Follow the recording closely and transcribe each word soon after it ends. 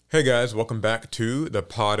Hey guys, welcome back to the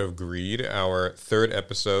Pod of Greed, our third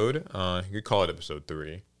episode. You could call it episode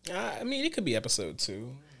 3. It could be episode 2.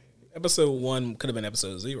 Episode 1 could have been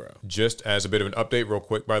episode 0. Just as a bit of an update, real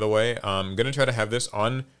quick, by the way, I'm going to try to have this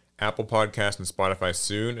on Apple Podcasts and Spotify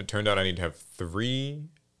soon. It turned out I need to have 3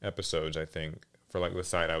 episodes, I think, for like the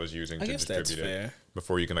site I was using to distribute it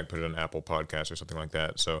before you can like put it on Apple Podcasts or something like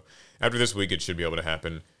that. So after this week, it should be able to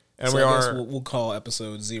happen. And so I guess we'll call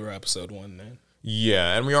episode 0 episode 1 then.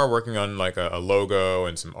 Yeah, and we are working on like a logo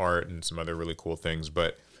and some art and some other really cool things,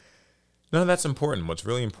 but none of that's important. What's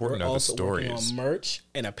really important are the stories. We're also working on merch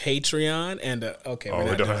and a Patreon and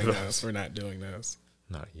we're not doing those.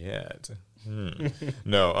 Not yet.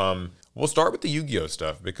 No, we'll start with the Yu-Gi-Oh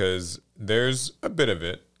stuff because there's a bit of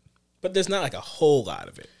it. But there's not like a whole lot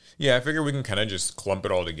of it. Yeah, I figure we can kind of just clump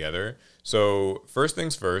it all together. So first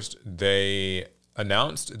things first, they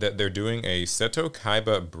announced that they're doing a Seto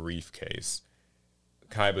Kaiba briefcase.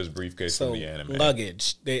 Kaiba's briefcase from the anime.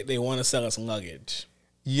 Luggage. They want to sell us luggage.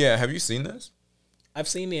 Yeah, have you seen this? I've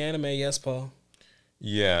seen the anime, yes, Paul.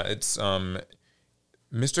 Yeah, it's Mr.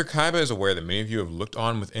 Kaiba is aware that many of you have looked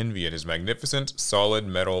on with envy at his magnificent, solid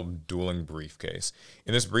metal dueling briefcase.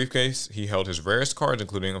 In this briefcase, he held his rarest cards,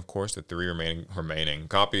 including, of course, the 3 remaining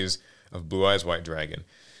copies of Blue Eyes White Dragon.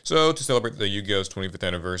 So, to celebrate the Yu-Gi-Oh's 25th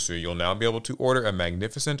anniversary, you'll now be able to order a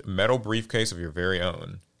magnificent metal briefcase of your very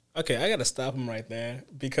own. Okay, I gotta stop him right there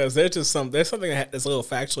because there's something that's a little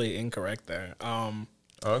factually incorrect there.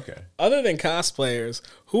 Okay. Other than cosplayers,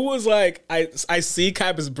 who was like, I see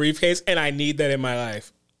Kaiba's briefcase and I need that in my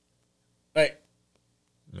life. Like,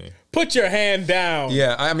 me. Put your hand down.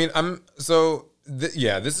 Yeah, this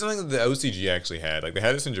is something that the OCG actually had. Like, they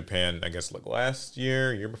had this in Japan, I guess, like last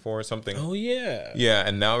year before or something. Oh, yeah. Yeah,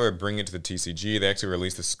 and now they're bringing it to the TCG. They actually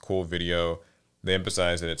released this cool video. They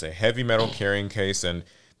emphasize that it's a heavy metal carrying case, and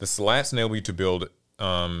the slats enable you to build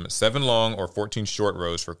 7 long or 14 short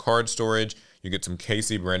rows for card storage. You get some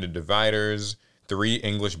Casey branded dividers, 3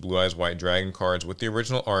 English Blue Eyes White Dragon cards with the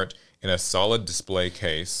original art in a solid display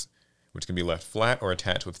case, which can be left flat or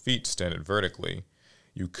attached with feet to stand it vertically.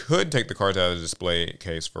 You could take the cards out of the display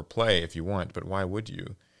case for play if you want, but why would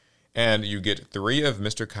you? And you get 3 of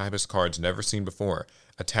Mr. Kaiba's cards never seen before: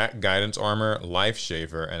 Attack Guidance Armor, Life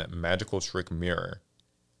Shaver, and a Magical Trick Mirror.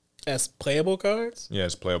 As playable cards?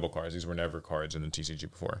 Yes, playable cards. These were never cards in the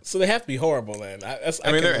TCG before. So they have to be horrible then.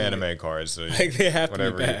 They're anime cards. So like they have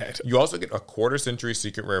to be bad. You also get a quarter-century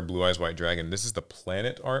secret rare Blue Eyes White Dragon. This is the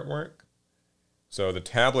planet artwork. So the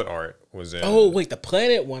tablet art was in... Oh, wait, the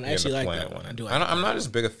planet one. I actually like that one. I'm not as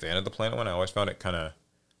big a fan of the planet one. I always found it kind of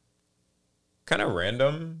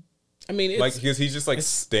random. I mean, it's because he's just like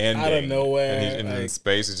standing out of nowhere, and he's in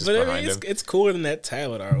space is just behind him. It's cooler than that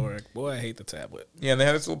tablet artwork. Boy, I hate the tablet. Yeah, and they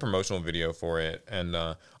had this little promotional video for it, and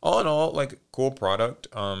all in all, like, cool product.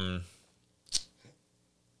 You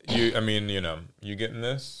getting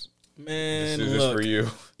this? Man, this is for you.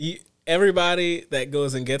 Everybody that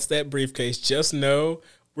goes and gets that briefcase, just know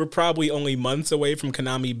we're probably only months away from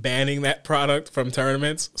Konami banning that product from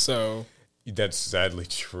tournaments. So. That's sadly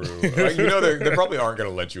true. Like, they probably aren't going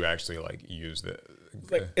to let you actually like use it.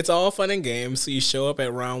 Like, it's all fun and games. So you show up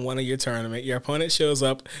at round 1 of your tournament. Your opponent shows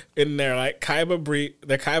up in their like their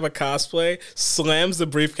Kaiba cosplay, slams the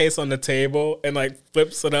briefcase on the table, and like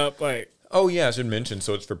flips it up. Like, oh yeah, I should mention.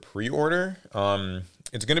 So it's for pre-order.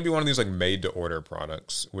 It's going to be one of these like made-to-order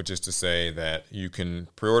products, which is to say that you can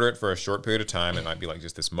pre-order it for a short period of time. It might be like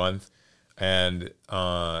just this month. And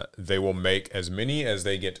they will make as many as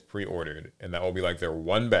they get pre-ordered, and that will be like their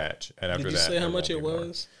one batch. And after that, did you say how much it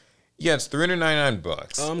was? Yeah, it's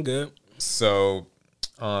 $399. Oh, I'm good. So,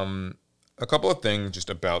 a couple of things just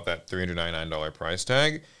about that $399 price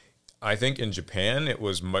tag. I think in Japan it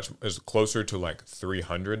was closer to like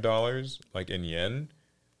 $300, like in yen.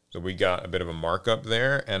 So we got a bit of a markup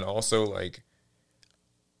there, and also like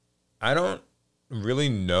I don't really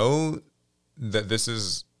know that this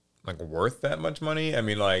is like worth that much money. I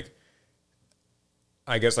mean, like,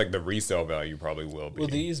 I guess like the resale value probably will be. Will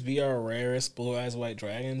these be our rarest Blue Eyes White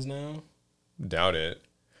Dragons now? Doubt it.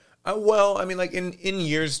 Well, I mean, like in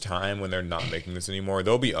years' time when they're not making this anymore,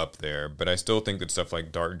 they'll be up there. But I still think that stuff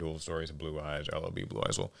like Dark Duel Stories of Blue Eyes, LOB Blue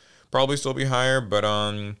Eyes will probably still be higher. But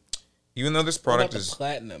even though this product is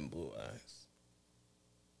platinum Blue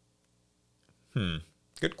Eyes.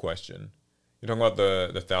 Good question. You're talking about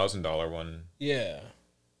the $1,000 one? Yeah.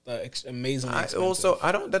 Amazing.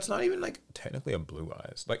 That's not even like technically a Blue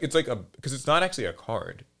Eyes. Like it's like because it's not actually a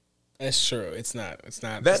card. That's true. It's not.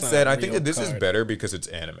 That said, I think that this is better because it's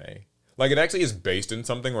anime. Like it actually is based in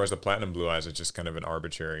something, whereas the Platinum Blue Eyes is just kind of an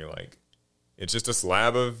arbitrary like. It's just a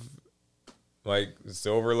slab of like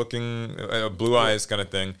silver looking, blue eyes kind of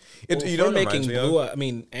thing. Well, You if know we're what it making reminds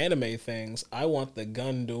me of? anime things. I want the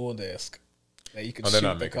gun dual disc that you can Oh, they're shoot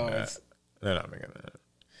not the making cards. that. They're not making that.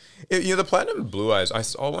 The platinum blue eyes. I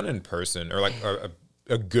saw one in person, or like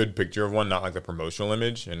a good picture of one, not like the promotional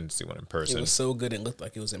image, and see one in It person. was so good, it looked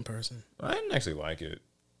like it was in person. I didn't actually like it.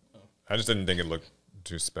 I just didn't think it looked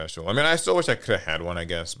too special. I mean, I still wish I could have had one, I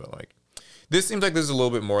guess, but like, this seems like this is a little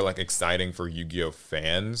bit more like exciting for Yu-Gi-Oh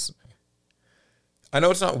fans. I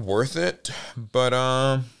know it's not worth it, but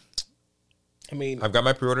I mean, I've got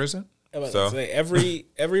my pre-orders in. I was So about to say,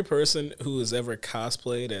 every person who has ever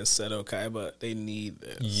cosplayed as Seto Kaiba, they need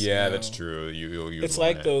this. yeah, you know? that's true. You It's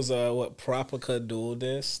like those Propica dual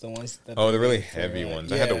discs, the ones that Oh, they the really make for, heavy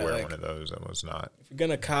ones. I had to wear like, one of those. I was not. If you're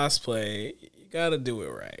gonna cosplay, you gotta do it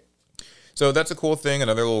right. So that's a cool thing.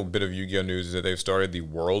 Another little bit of Yu-Gi-Oh news is that they've started the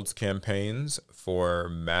Worlds campaigns for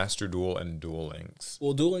Master Duel and Duel Links.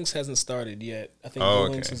 Well, Duel Links hasn't started yet. I think Duel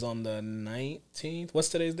Links is on the 19th. What's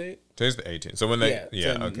today's date? Today's the 18th. So when they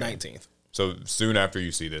okay. 19th. So soon after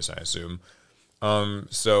you see this, I assume.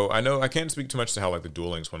 So I know I can't speak too much to how like the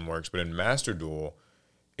Duel Links one works, but in Master Duel,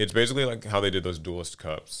 it's basically like how they did those Duelist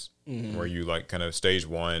Cups, where you like kind of stage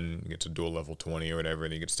 1 you get to duel level 20 or whatever,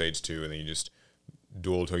 and then you get stage 2, and then you just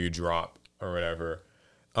duel till you drop or whatever.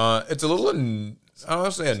 It's a little, I don't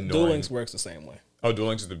want to say annoying. Duel Links works the same way. Oh, Duel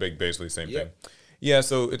Links is basically the same thing. Yeah,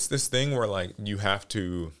 so it's this thing where like you have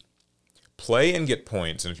to play and get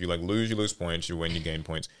points, and if you like lose, you lose points. You win, you gain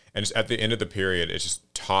points, and just at the end of the period, it's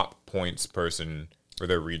just top points person for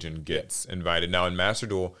their region gets invited. Now in Master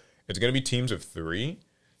Duel, it's going to be teams of 3.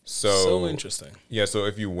 So interesting. Yeah, so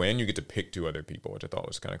if you win, you get to pick 2 other people, which I thought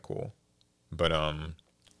was kind of cool. But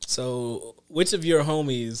So, which of your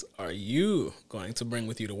homies are you going to bring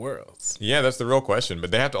with you to Worlds? yeah, that's the real question. But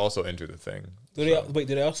they have to also enter the thing. Do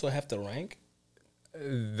they also have to rank?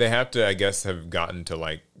 They have to, I guess, have gotten to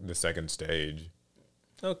like the second stage.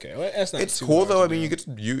 Okay, well, that's not. It's too cool hard though. to I mean,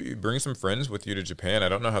 do. you bring some friends with you to Japan. I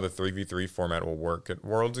don't know how the 3v3 format will work at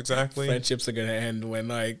Worlds exactly. Friendships are gonna end when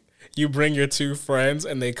like you bring your 2 friends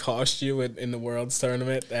and they cost you in the Worlds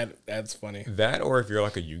tournament. That's funny. That, or if you're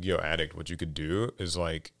like a Yu-Gi-Oh addict, what you could do is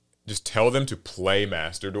like just tell them to play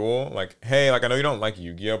Master Duel. Like, hey, like I know you don't like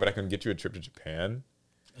Yu-Gi-Oh, but I can get you a trip to Japan.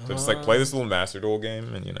 So just like play this little Master Duel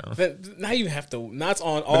game, and you know. But now you have to. Not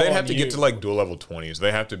on all. But they have to you. get to like duel level 20, so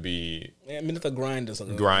they have to be I mean, if the grind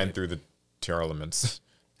doesn't grind through the tier elements.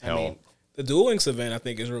 Hell. I mean, the Duel Links event I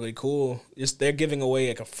think is really cool. They're giving away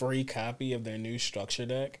like a free copy of their new structure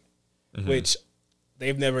deck, which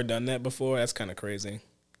they've never done that before. That's kind of crazy.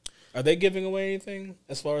 Are they giving away anything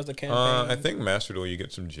as far as the campaign? I think Master Duel, you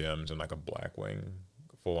get some gems and like a Blackwing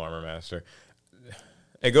full armor master.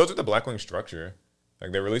 It goes with the Blackwing structure.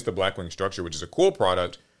 Like they released the Blackwing structure, which is a cool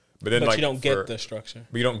product, but then like you don't get the structure.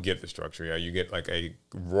 But you don't get the structure. Yeah, you get like a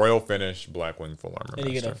royal finish Blackwing full armor master.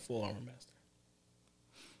 And you get a full armor master.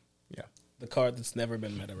 Yeah, the card that's never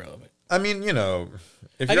been meta relevant. I mean, you know,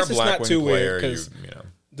 if I you're a guess it's not too Blackwing weird, player, 'cause you know.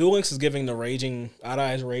 Duel Links is giving the Odd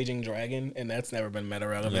Eyes Raging Dragon, and that's never been meta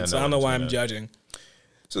relevant. Yeah, so I no don't know why one's I'm judging.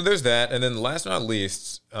 So there's that, and then last but not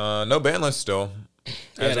least, no ban list still.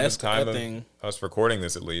 As that's of the time that of thing. us recording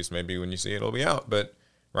this, at least. Maybe when you see it, it'll be out. But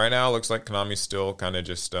right now, it looks like Konami's still kind of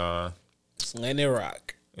just, Slanted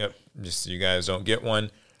rock. yep, just you guys don't get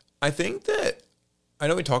one. I think that, I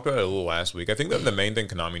know we talked about it a little last week. I think that the main thing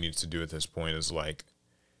Konami needs to do at this point is like,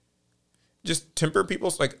 just temper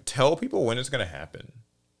people's, like, tell people when it's going to happen.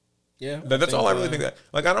 Yeah. That's all I really think that,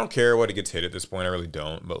 like, I don't care what it gets hit at this point. I really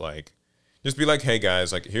don't. But like, just be like, hey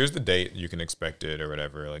guys, like, here's the date you can expect it or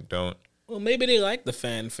whatever. Like, don't. Well, maybe they like the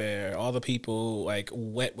fanfare. All the people like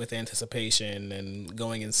wet with anticipation and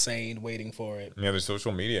going insane waiting for it. Yeah, their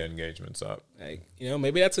social media engagement's up. Like,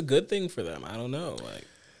 maybe that's a good thing for them. I don't know. Like,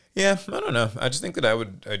 yeah, I don't know. I just think that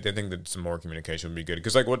I think that some more communication would be good.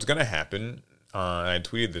 Because, like, what's going to happen, and I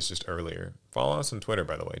tweeted this just earlier. Follow us on Twitter,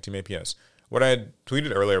 by the way, Team APS. What I had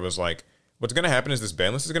tweeted earlier was, like, what's going to happen is this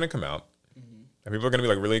ban list is going to come out, and people are going to be,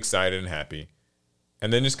 like, really excited and happy,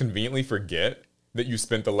 and then just conveniently forget that you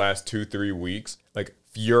spent the last 2-3 weeks, like,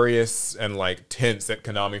 furious and, like, tense at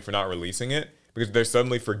Konami for not releasing it, because they're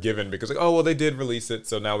suddenly forgiven because, like, oh, well, they did release it,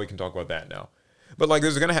 so now we can talk about that now. But like,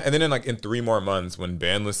 there's gonna and then in 3 more months when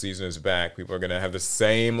banlist season is back, people are gonna have the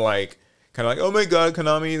same like kind of like, oh my god,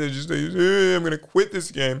 Konami, I'm gonna quit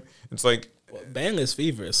this game. It's like banlist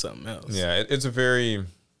fever is something else. Yeah, it's a very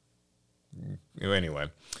anyway.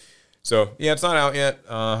 So yeah, it's not out yet.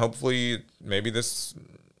 Hopefully, maybe this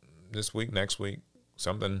week, next week,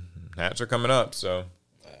 something. Hats are coming up, so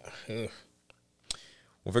we'll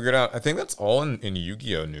figure it out. I think that's all in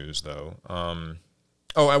Yu-Gi-Oh news though.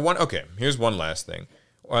 Okay, here's one last thing.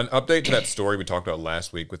 An update to that story we talked about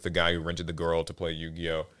last week with the guy who rented the girl to play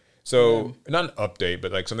Yu-Gi-Oh. So not an update,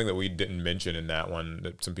 but like something that we didn't mention in that one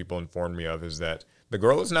that some people informed me of is that the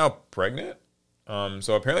girl is now pregnant.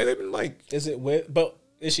 So apparently they've been like,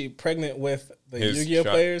 is she pregnant with the his Yu-Gi-Oh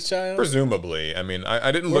player's child? Presumably. I mean,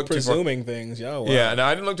 I didn't We're look too far. presuming things, y'all. Wow. Yeah, no,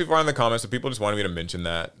 I didn't look too far in the comments, so people just wanted me to mention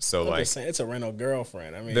that. So I'm like, just saying, it's a rental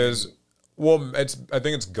girlfriend. I mean, I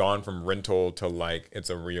think it's gone from rental to like it's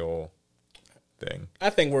a real thing. I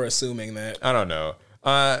think we're assuming that. I don't know.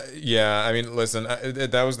 Yeah, I mean, listen,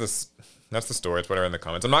 that's the story. It's whatever in the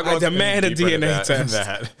comments. I'm not going. I demand a DNA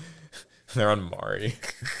test. They're on Mari.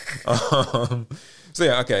 So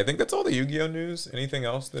yeah, okay. I think that's all the Yu-Gi-Oh news. Anything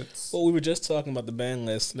else that's? Well, we were just talking about the ban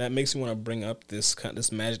list. That makes me want to bring up this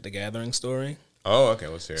Magic the Gathering story. Oh, okay.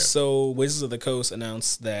 Let's hear it. So Wizards of the Coast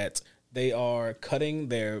announced that they are cutting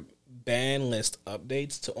their ban list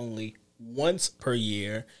updates to only once per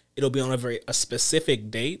year. It'll be on a specific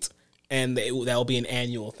date, and that'll be an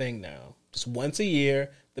annual thing now. Just once a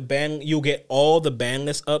year, you'll get all the ban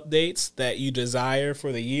list updates that you desire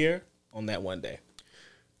for the year on that one day.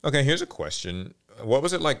 Okay, here's a question. What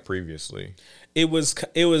was it like previously? It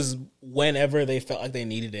was whenever they felt like they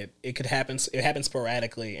needed it. It could happen. It happened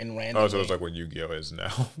sporadically and randomly. Oh, so it's like what Yu-Gi-Oh is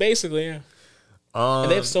now. Basically, yeah.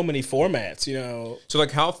 And they have so many formats, you know. So,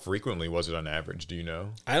 like, how frequently was it on average? Do you know?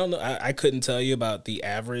 I don't know. I couldn't tell you about the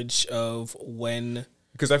average of when.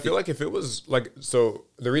 Because I feel like if it was like, so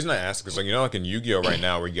the reason I ask is like, you know, like in Yu-Gi-Oh right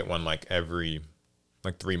now, we get one like every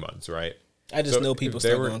 3 months, right? I just know people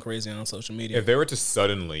start going crazy on social media. If they were to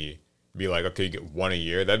suddenly be like, okay, you get one a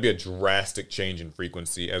year, that'd be a drastic change in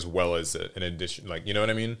frequency as well as an addition. Like, you know what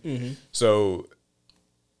I mean? Mm-hmm. So,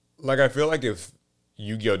 like, I feel like if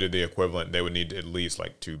Yu-Gi-Oh did the equivalent, they would need at least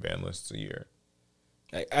like 2 ban lists a year.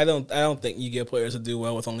 I don't think Yu-Gi-Oh players would do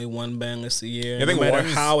well with only 1 ban list a year. I think no matter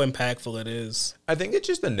how impactful it is. I think it's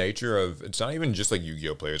just the nature of, it's not even just like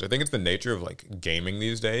Yu-Gi-Oh players. I think it's the nature of like gaming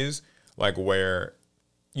these days, like where,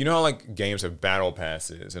 you know how like games have battle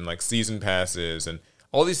passes and like season passes and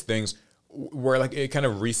all these things where like it kind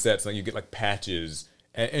of resets, like you get like patches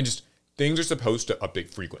and just things are supposed to update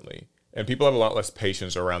frequently. And people have a lot less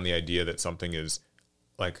patience around the idea that something is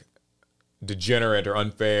like degenerate or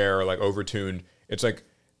unfair or like overtuned. It's like,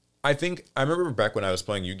 I think I remember back when I was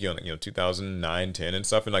playing Yu-Gi-Oh, like, 2009, 10 and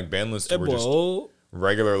stuff, and like ban lists were just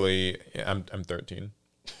regularly. Yeah, I'm 13.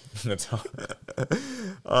 That's how.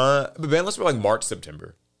 But ban lists were like March,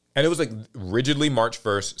 September, and it was like rigidly March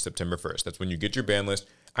 1st, September 1st. That's when you get your ban list.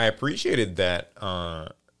 I appreciated that.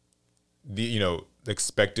 The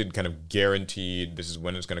expected kind of guaranteed. This is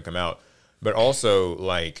when it's going to come out, but also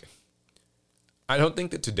like. I don't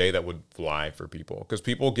think that today that would fly for people because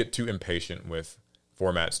people get too impatient with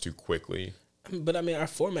formats too quickly. But I mean, our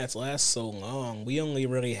formats last so long. We only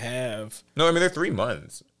really have. No, I mean they're 3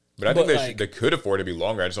 months, but I think they could afford to be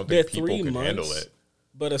longer. I just don't think people can handle it.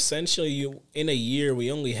 But essentially, in a year,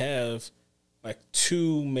 we only have like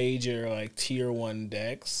 2 major like tier 1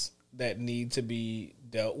 decks that need to be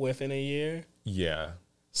dealt with in a year. Yeah.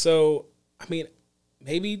 So I mean.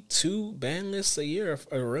 Maybe 2 ban lists a year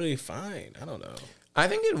are really fine. I don't know. I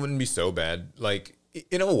think it wouldn't be so bad. Like,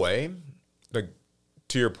 in a way, like,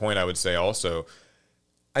 to your point, I would say also,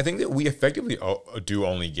 I think that we effectively do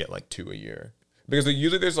only get, like, 2 a year. Because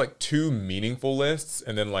usually there's, like, 2 meaningful lists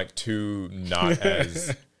and then, like, 2 not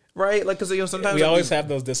as... Right? Like, because, sometimes... We always have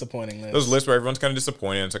those disappointing lists. Those lists where everyone's kind of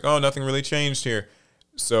disappointed. It's like, oh, nothing really changed here.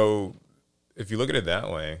 So, if you look at it that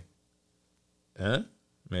way...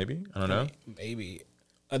 Maybe? I don't know. Maybe.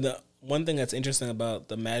 The one thing that's interesting about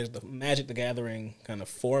the Magic the Gathering kind of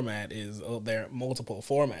format is there are multiple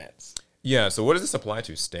formats. Yeah, so what does this apply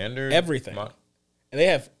to? Standard? Everything. And they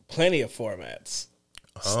have plenty of formats.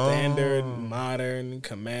 Standard, Modern,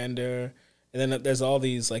 Commander. And then there's all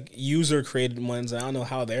these like user-created ones. I don't know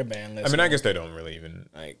how they're banned. I mean, I guess they don't really even...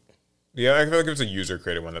 Yeah, I feel like if it's a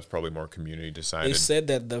user-created one, that's probably more community-decided. They said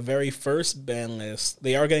that the very first ban list,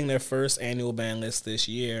 they are getting their first annual ban list this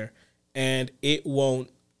year, and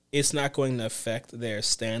it's not going to affect their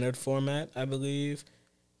standard format, I believe.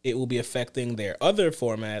 It will be affecting their other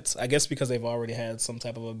formats, I guess because they've already had some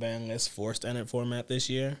type of a ban list for standard format this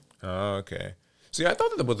year. Oh, okay. See, I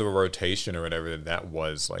thought that with the rotation or whatever, that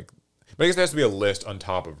was like... But I guess there has to be a list on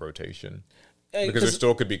top of rotation. Because there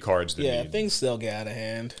still could be cards that need... things still get out of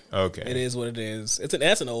hand. Okay. It is what it is.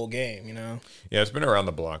 That's an old game, you know? Yeah, it's been around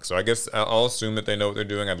the block. So I guess I'll assume that they know what they're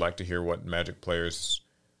doing. I'd like to hear what Magic players'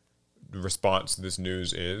 response to this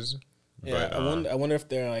news is. Yeah, but, I wonder if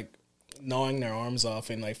they're like gnawing their arms off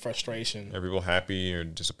in like frustration. Are people happy or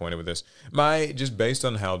disappointed with this? Just based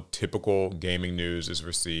on how typical gaming news is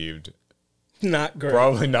received Not great.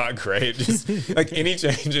 Probably not great. Just like any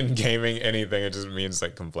change in gaming, anything, it just means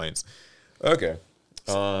like complaints. Okay.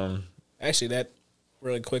 Actually, that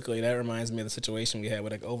really quickly, that reminds me of the situation we had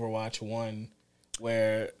with like Overwatch 1,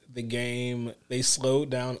 where the game, they slowed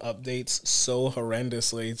down updates so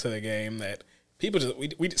horrendously to the game that people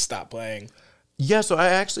we just stopped playing. Yeah, so I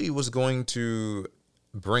actually was going to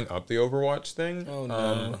bring up the Overwatch thing. Oh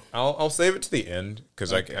no. I'll save it to the end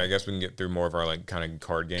because Okay. I guess we can get through more of our like kind of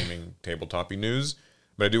card gaming tabletop-y news.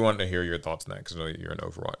 But I do want to hear your thoughts on that because I know you're an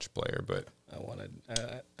Overwatch player. But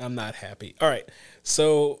I'm not happy. All right,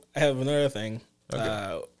 so I have another thing.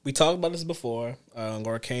 Okay. We talked about this before,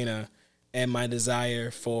 Lorcana, and my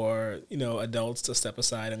desire for adults to step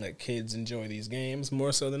aside and let kids enjoy these games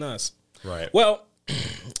more so than us. right, Well,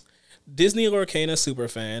 Disney Lorcana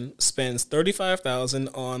superfan spends $35,000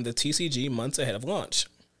 on the TCG months ahead of launch.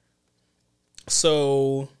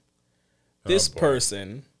 So this boy.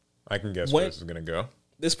 person, I can guess where this is gonna go.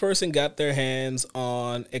 this person got their hands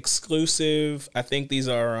on exclusive. I think these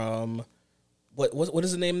are what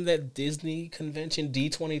is the name of that Disney convention?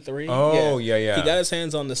 D23. Oh yeah. He got his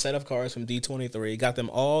hands on the set of cards from D23. Got them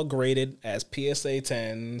all graded as PSA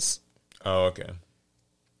 10s, Oh okay.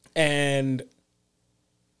 and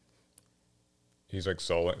He's like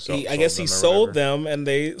sold. I guess he sold them, and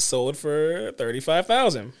they sold for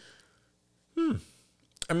 $35,000.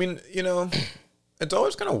 I mean, it's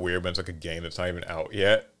always kind of weird when it's like a game that's not even out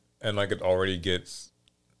yet, and like it already gets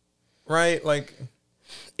right. Like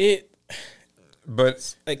It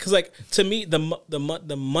but because to me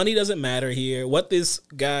the money doesn't matter here. What this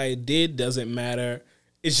guy did doesn't matter.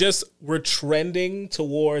 It's just we're trending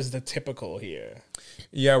towards the typical here.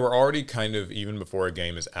 yeah, we're already kind of, even before a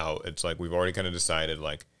game is out, it's like we've already kind of decided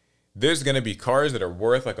like there's gonna be cards that are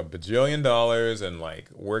worth like $1 bajillion, and like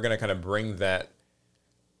we're gonna kind of bring that.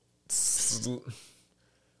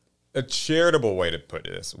 A charitable way to put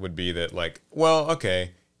this would be that like, well,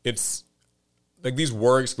 okay, it's like these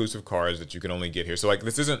were exclusive cards that you can only get here. So like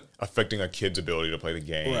this isn't affecting a kid's ability to play the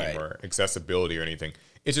game Right. or accessibility or anything.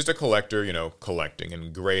 It's just a collector, collecting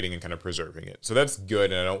and grading and kind of preserving it. So that's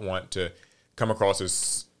good, and I don't want to come across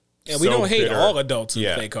as Yeah, we don't hate bitter. all adults who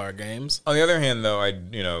Yeah. play card games. On the other hand, though,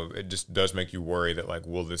 it just does make you worry that like,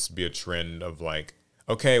 will this be a trend of like,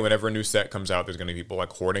 okay, whenever a new set comes out, there's going to be people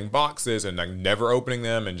like hoarding boxes and like never opening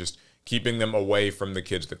them and just keeping them away from the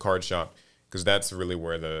kids at the card shop, because that's really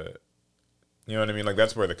where the, you know what I mean? Like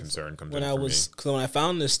that's where the concern comes in for me. Because when I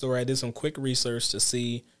found this story, I did some quick research to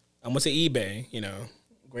see. I went to eBay,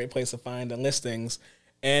 great place to find the listings,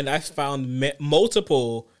 and I found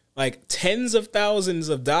multiple, like tens of thousands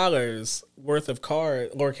of dollars worth of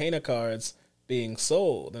Lorcana cards being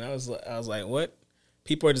sold, and I was like, what?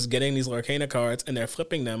 People are just getting these Lorcana cards and they're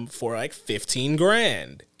flipping them for like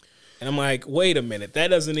 $15,000, and I'm like, wait a minute, that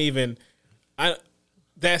doesn't even.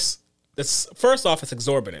 That's first off, it's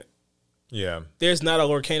exorbitant. Yeah. There's not a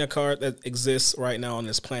Lorcana card that exists right now on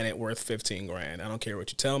this planet worth $15,000. I don't care what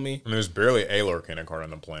you tell me. I mean, there's barely a Lorcana card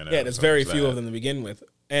on the planet. Yeah, there's very few of them to begin with.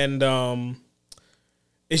 And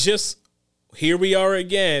it's just, here we are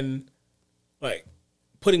again, like,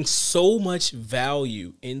 putting so much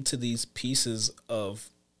value into these pieces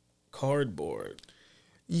of cardboard.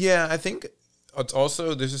 Yeah, I think it's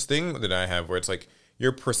also, there's this thing that I have where it's like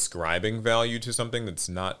you're prescribing value to something that's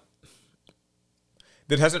not,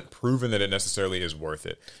 that hasn't proven that it necessarily is worth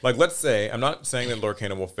it. Like, let's say, I'm not saying that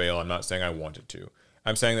Lorcana will fail. I'm not saying I want it to.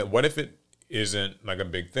 I'm saying that what if it isn't like a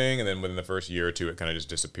big thing, and then within the first year or two, it kind of just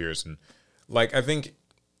disappears. And like, I think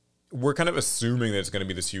we're kind of assuming that it's going to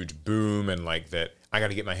be this huge boom, and like that I got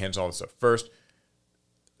to get my hands on all this stuff first.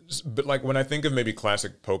 But like when I think of maybe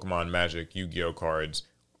classic Pokemon, Magic, Yu-Gi-Oh cards,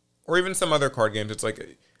 or even some other card games, it's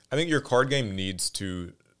like I think your card game needs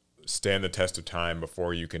to stand the test of time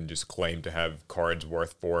before you can just claim to have cards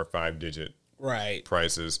worth 4 or 5 digit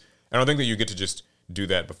prices. I don't think that you get to just do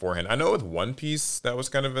that beforehand. I know with One Piece that was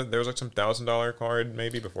kind of there was like some $1,000 card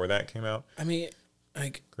maybe before that came out. I mean,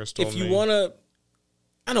 like, Crystal if you want to,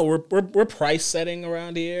 I know we're price setting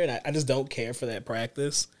around here, and I just don't care for that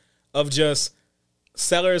practice of just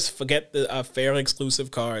sellers forget a fairly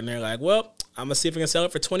exclusive card, and they're like, well, I'm gonna see if I can sell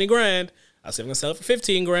it for $20,000. I'll see if I can sell it for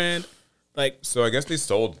 $15,000. Like, so I guess these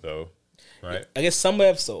sold though, right? I guess some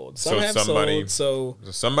have sold. Some have sold. So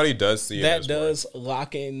somebody does see it. That does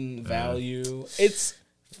lock in value. It's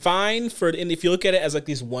fine and if you look at it as like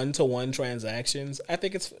these 1-to-1 transactions, I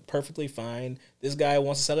think it's perfectly fine. This guy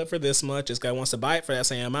wants to sell it for this much. This guy wants to buy it for that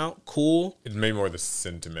same amount. Cool. It's maybe more the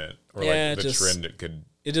sentiment or Yeah, like the trend it could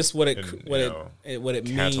It just what it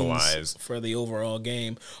catalyze. means for the overall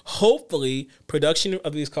game. Hopefully, production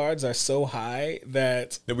of these cards are so high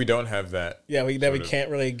that we don't have that. Yeah, we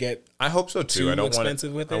can't really get. I hope so too. I don't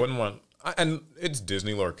expensive with it. I wouldn't want. And it's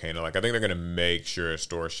Disney Lorcana. Like I think they're gonna make sure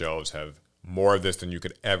store shelves have more of this than you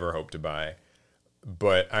could ever hope to buy.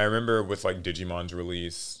 But I remember with like Digimon's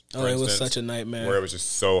release, for instance, it was such a nightmare where it was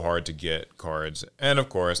just so hard to get cards. And of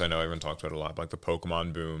course, I know everyone talks about it a lot, but like the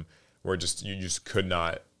Pokemon boom, where you just could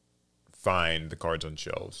not find the cards on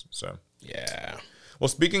shelves. So yeah. Well,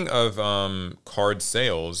 speaking of card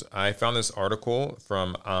sales, I found this article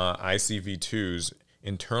from ICV2's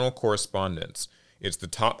internal correspondence. It's the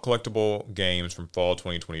top collectible games from fall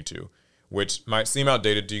 2022, which might seem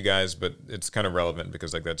outdated to you guys, but it's kind of relevant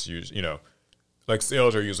because like that's used, like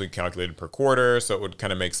sales are usually calculated per quarter, so it would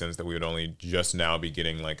kind of make sense that we would only just now be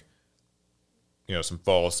getting like, some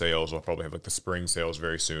fall sales. We'll probably have like the spring sales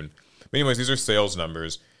very soon. But anyways, these are sales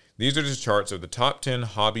numbers. These are just charts of the top 10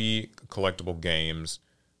 hobby collectible games,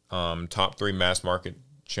 top 3 mass market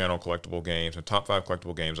channel collectible games, and top 5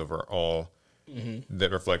 collectible games overall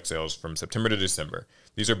that reflect sales from September to December.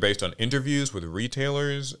 These are based on interviews with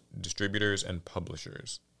retailers, distributors, and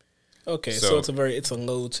publishers. Okay, so it's a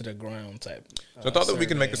low to the ground type. So I thought that we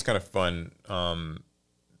could make this kind of fun.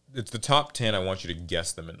 It's the top 10. I want you to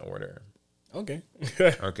guess them in order. Okay.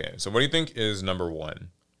 Okay, so what do you think is number 1?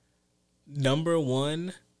 Number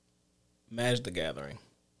 1, Magic the Gathering.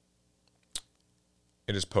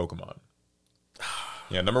 It is Pokemon.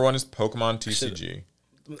 Yeah, number 1 is Pokemon TCG.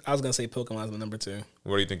 I was going to say Pokemon's my number 2.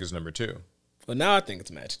 What do you think is number 2? Well, now I think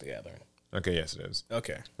it's Magic the Gathering. Okay, yes, it is.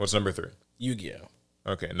 Okay. What's number 3? Yu-Gi-Oh.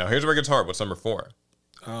 Okay, now here's where it gets hard. What's number 4?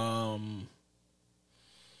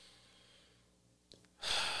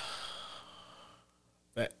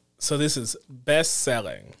 So this is best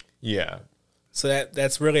selling. Yeah. So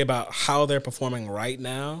that's really about how they're performing right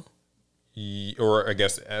now. Or I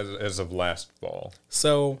guess as of last fall.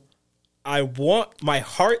 So my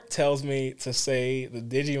heart tells me to say the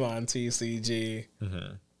Digimon TCG,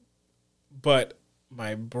 but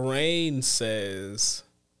my brain says,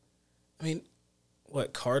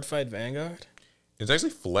 Card Fight Vanguard? It's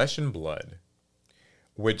actually Flesh and Blood,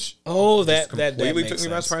 which that completely makes took me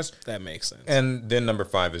by sense. surprise. That makes sense. And then number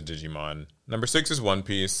 5 is Digimon. Number 6 is One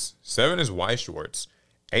Piece. 7 is Weiss Schwartz.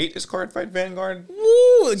 8 is Card Fight Vanguard.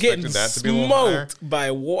 Woo! Getting that to be a little higher. smoked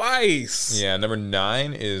by Weiss. Yeah, number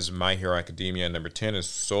 9 is My Hero Academia. Number 10 is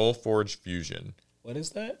Soul Forge Fusion. What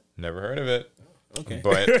is that? Never heard of it. Okay.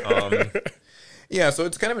 But, yeah, so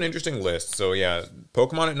it's kind of an interesting list. So, yeah,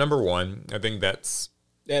 Pokemon at number 1. I think that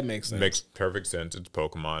makes sense. Makes perfect sense. It's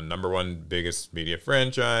Pokemon. Number 1 biggest media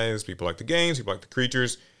franchise. People like the games. People like the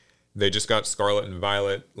creatures. They just got Scarlet and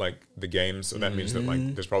Violet, like the games. So that means that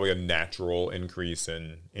like there's probably a natural increase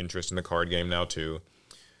in interest in the card game now too.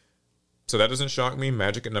 So that doesn't shock me.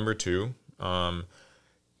 Magic at number 2.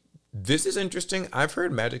 This is interesting. I've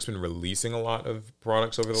heard Magic's been releasing a lot of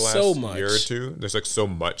products over the last year or two. There's like so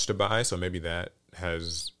much to buy. So maybe that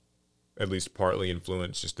has at least partly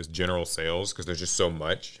influenced just this general sales because there's just so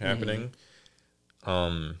much happening.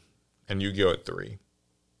 And Yu-Gi-Oh at 3.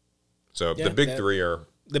 So the big 3 are...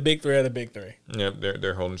 The big 3 are the big 3. Yeah,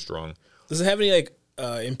 they're holding strong. Does it have any like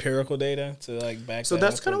empirical data to like back? So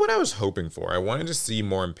that's kind of what I was hoping for. I wanted to see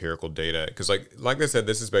more empirical data because, like I said,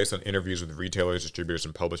 this is based on interviews with retailers, distributors,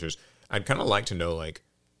 and publishers. I'd kind of like to know,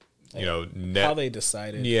 net, how they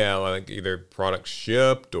decided. Yeah, like either products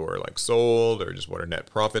shipped or like sold or just what are net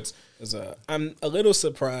profits. I'm a little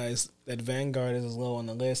surprised that Vanguard is as low on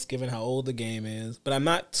the list given how old the game is, but I'm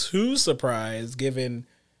not too surprised given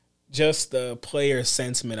just the player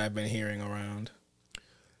sentiment I've been hearing around.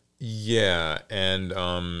 Yeah, and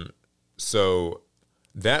so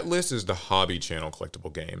that list is the hobby channel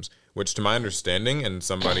collectible games, which to my understanding, and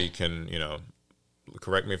somebody can,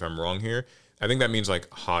 correct me if I'm wrong here, I think that means like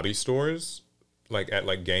hobby stores, like at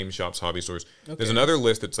like game shops, hobby stores. Okay. There's another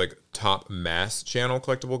list that's like top mass channel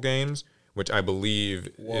collectible games, which I believe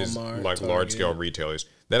is like Target. Large scale retailers.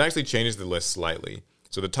 That actually changes the list slightly.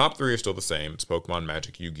 So the top 3 are still the same. It's Pokemon,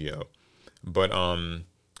 Magic, Yu-Gi-Oh. But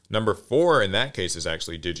number 4 in that case is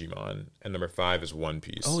actually Digimon, and number 5 is One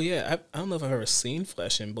Piece. Oh yeah, I don't know if I've ever seen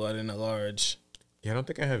Flesh and Blood in a large. Yeah, I don't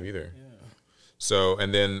think I have either. Yeah. So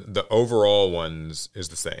and then the overall ones is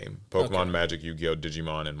the same: Pokemon, Magic, Yu-Gi-Oh,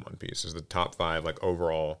 Digimon, and One Piece is the top 5 like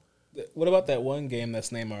overall. What about that one game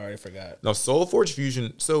that's name I already forgot? Now Soul Forge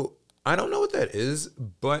Fusion. So I don't know what that is,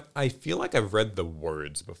 but I feel like I've read the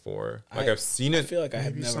words before. Like I've seen it. I feel like I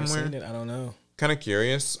have never seen it. I don't know. Kind of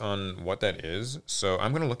curious on what that is, so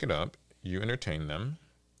I'm gonna look it up. You entertain them.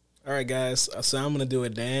 All right, guys. So I'm gonna do a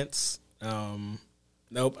dance.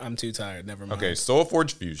 Nope, I'm too tired. Never mind. Okay,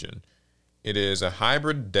 Soulforge Fusion. It is a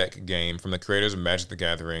hybrid deck game from the creators of Magic the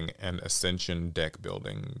Gathering and Ascension deck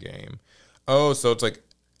building game. Oh, so it's like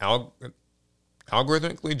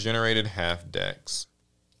algorithmically generated half decks.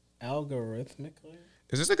 Algorithmically?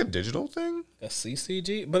 Is this like a digital thing? A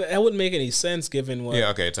CCG? But that wouldn't make any sense given what... Yeah,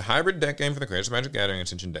 okay. It's a hybrid deck game for the creators of Magic the Gathering and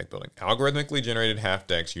Ascension deck building. Algorithmically generated half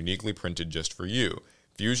decks uniquely printed just for you.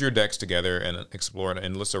 Fuse your decks together and explore an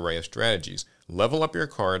endless array of strategies. Level up your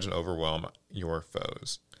cards and overwhelm your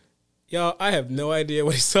foes. Y'all, I have no idea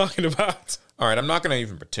what he's talking about. All right, I'm not going to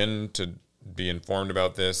even pretend to be informed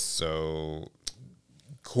about this, so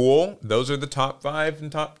cool. Those are the top 5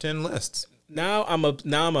 and top 10 lists.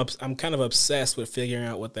 I'm kind of obsessed with figuring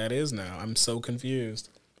out what that is now. I'm so confused.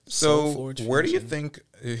 So, where do you think,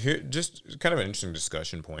 here, just kind of an interesting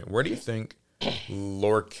discussion point, where do you think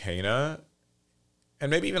Lorcana,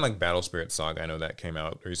 and maybe even like Battle Spirit Saga, I know that came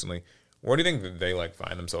out recently, where do you think that they like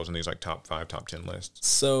find themselves in these like top 5, top 10 lists?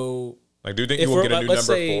 So, like, do you think you will get a new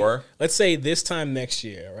number 4? Let's say this time next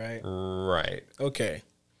year, right? Right. Okay.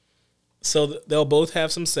 So they'll both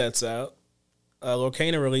have some sets out.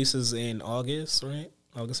 Lorcana releases in August, right?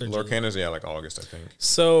 August or June. Lorcana's, yeah, like August, I think.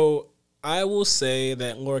 So I will say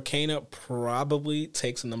that Lorcana probably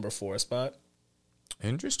takes a number 4 spot.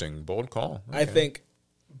 Interesting. Bold call. Okay. I think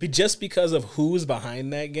just because of who's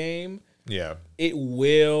behind that game, yeah, it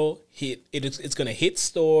will hit. It's going to hit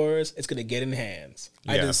stores. It's going to get in hands.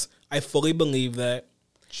 Yeah. I fully believe that.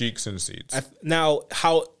 Cheeks and seats. Now,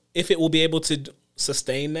 if it will be able to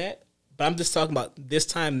sustain that, but I'm just talking about this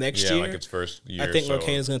time next year. Yeah, like its first year. I think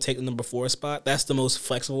Lorcana is going to take the number 4 spot. That's the most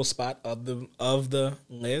flexible spot of the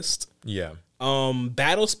list. Yeah.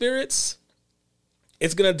 Battle Spirits,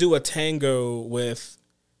 it's going to do a tango with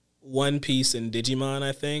One Piece and Digimon,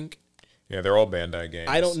 I think. Yeah, they're all Bandai games.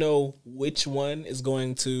 I don't know which one is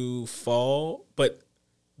going to fall, but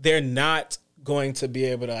they're not going to be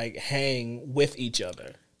able to like hang with each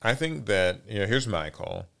other. I think that, here's my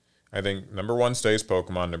call. I think number 1 stays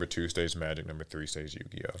Pokemon, number 2 stays Magic, number 3 stays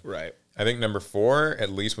Yu-Gi-Oh. Right. I think number 4, at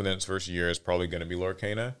least within its first year, is probably going to be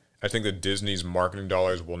Lorcana. I think that Disney's marketing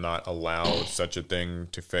dollars will not allow such a thing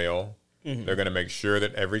to fail. Mm-hmm. They're going to make sure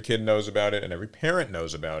that every kid knows about it and every parent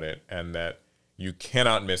knows about it, and that you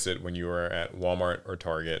cannot miss it when you are at Walmart or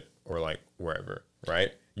Target or like wherever,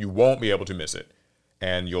 right? You won't be able to miss it.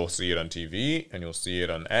 And you'll see it on TV, and you'll see it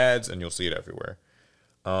on ads, and you'll see it everywhere.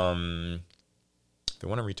 If they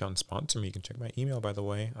want to reach out and sponsor me, you can check my email, by the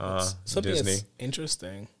way. Something Disney. that's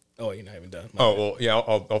interesting. Oh, you're not even done. Well, yeah,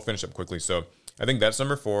 I'll finish up quickly. So I think that's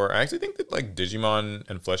number 4. I actually think that like Digimon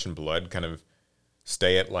and Flesh and Blood kind of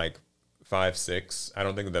stay at like 5, 6. I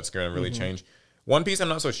don't think that that's going to really change. One Piece, I'm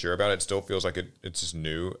not so sure about. It still feels like it's just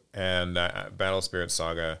new. And Battle Spirit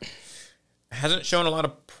Saga hasn't shown a lot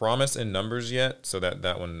of promise in numbers yet, so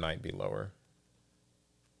that one might be lower.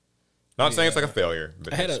 Not saying it's like a failure,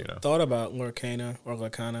 but I had thought about Lorcana or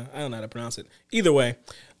Lorcana. I don't know how to pronounce it. Either way,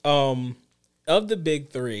 of the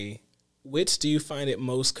big 3, which do you find it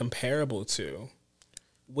most comparable to?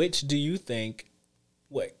 Which do you think?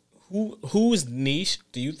 Whose niche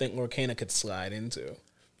do you think Lorcana could slide into?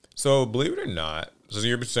 So believe it or not, so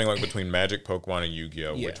you're saying like between Magic, Pokemon, and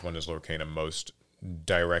Yu-Gi-Oh, Yeah. which one does Lorcana most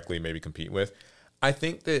directly maybe compete with? I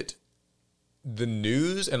think that the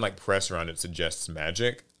news and like press around it suggests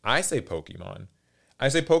Magic. I say Pokemon. I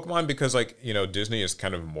say Pokemon because like, Disney is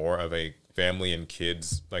kind of more of a family and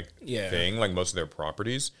kids like thing, like most of their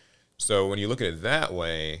properties. So when you look at it that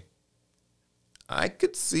way, I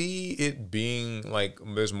could see it being like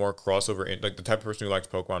there's more crossover. Like the type of person who likes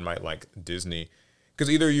Pokemon might like Disney. Because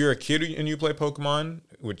either you're a kid and you play Pokemon,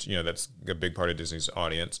 which, that's a big part of Disney's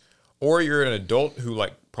audience, or you're an adult who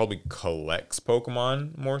like probably collects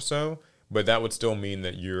Pokemon more so, but that would still mean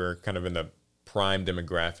that you're kind of in the prime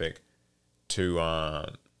demographic to,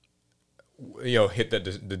 hit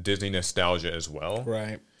the Disney nostalgia as well.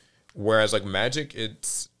 Right. Whereas like Magic,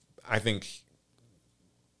 I think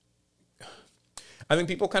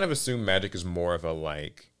people kind of assume Magic is more of a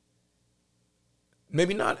like,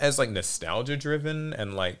 maybe not as like nostalgia driven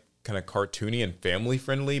and like kind of cartoony and family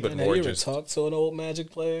friendly, but more you just ever talk to an old Magic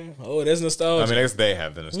player? Oh, it is nostalgia. I mean, I guess they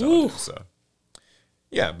have the nostalgia. So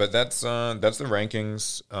yeah, but that's the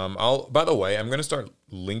rankings. By the way, I'm gonna start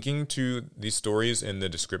linking to these stories in the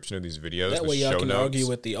description of these videos. That way y'all can argue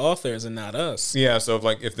with the authors and not us. Yeah, so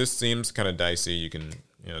if this seems kind of dicey, you can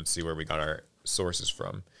see where we got our sources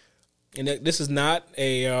from. And this is not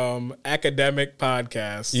a academic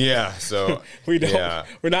podcast. Yeah, so we're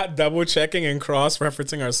not double checking and cross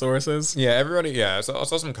referencing our sources. Yeah, everybody. Yeah, so I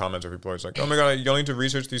saw some comments where people are just like, "Oh my god, y'all need to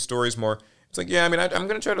research these stories more." It's like, yeah, I mean, I'm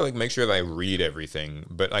gonna try to like make sure that I read everything,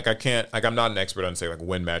 but like I can't, like I'm not an expert on say like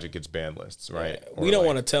when Magic gets ban lists, right? Yeah, we don't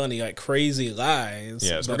want to tell any like crazy lies.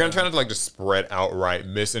 Yeah, so we're gonna try not to like just spread outright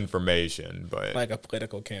misinformation, but like a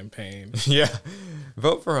political campaign. yeah,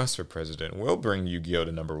 vote for us for president. We'll bring Yu-Gi-Oh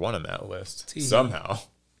to #1 on that list somehow,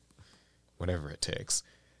 whatever it takes.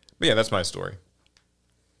 But yeah, that's my story.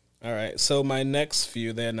 All right, so my next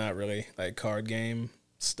few, they're not really like card game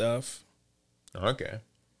stuff. Okay.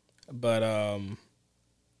 But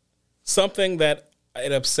something that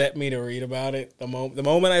it upset me to read about it. The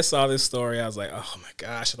moment I saw this story, I was like, oh my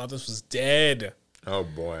gosh, I thought this was dead. Oh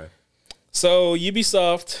boy. So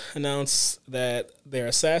Ubisoft announced that their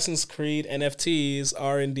Assassin's Creed NFTs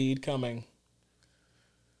are indeed coming.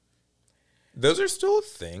 Those are still a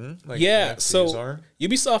thing? Like yeah, NFTs so are?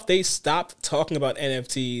 Ubisoft, they stopped talking about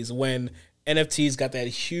NFTs when NFTs got that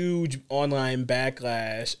huge online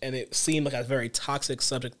backlash, and it seemed like a very toxic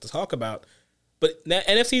subject to talk about. But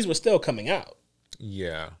NFTs were still coming out.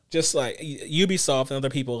 Yeah. Just like Ubisoft and other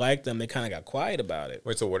people like them, they kind of got quiet about it.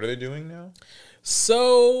 Wait, so what are they doing now?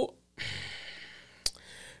 So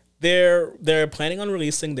they're planning on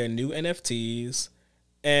releasing their new NFTs,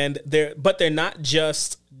 and they're not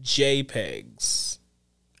just JPEGs.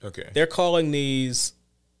 Okay. They're calling these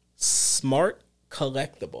smart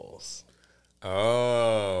collectibles.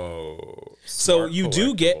 Oh. So you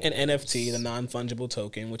do get an NFT, the non-fungible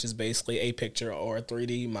token, which is basically a picture or a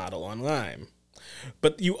 3D model online.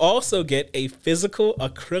 But you also get a physical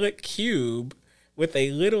acrylic cube with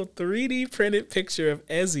a little 3D printed picture of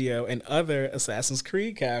Ezio and other Assassin's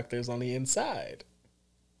Creed characters on the inside.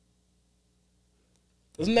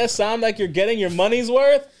 Doesn't that sound like you're getting your money's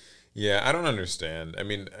worth? Yeah, I don't understand. I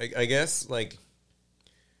mean, I guess, like...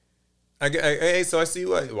 so I see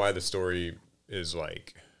why the story is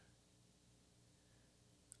like.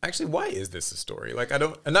 Actually, why is this a story? Like,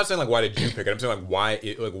 I'm not saying like why did you pick it. I'm saying like why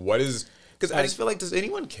what is? Because I just feel like, does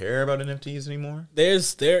anyone care about NFTs anymore?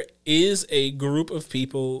 There is a group of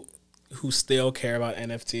people who still care about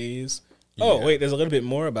NFTs. Yeah. Oh wait, there's a little bit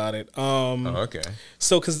more about it. Okay.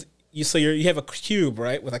 So because you have a cube,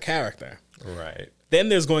 right, with a character. Right. Then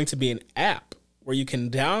there's going to be an app where you can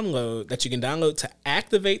download to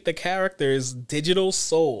activate the character's digital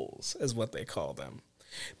souls, is what they call them.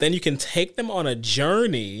 Then you can take them on a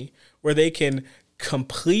journey where they can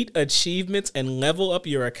complete achievements and level up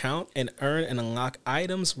your account and earn and unlock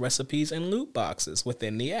items, recipes, and loot boxes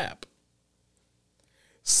within the app.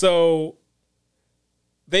 So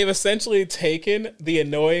they've essentially taken the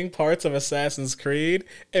annoying parts of Assassin's Creed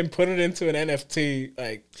and put it into an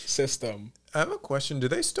NFT system. I have a question. Do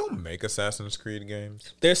they still make Assassin's Creed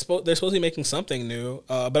games? They're supposed to be making something new,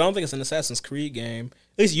 but I don't think it's an Assassin's Creed game.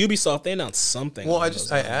 At least Ubisoft, they announced something. Well,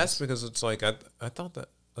 I asked because it's like I thought that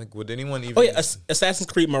like would anyone even? Oh yeah,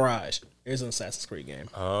 Assassin's Creed Mirage. There's an Assassin's Creed game.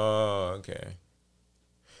 Oh, okay.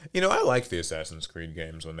 You know, I liked the Assassin's Creed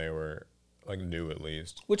games when they were like new, at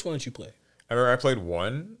least. Which one did you play? I remember I played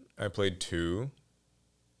 1. I played 2.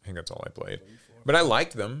 I think that's all I played. But I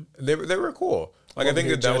liked them. They were cool. Like, I think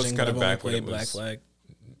that was kind of back when it was... Black Flag.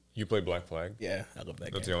 You played Black Flag? Yeah, I love that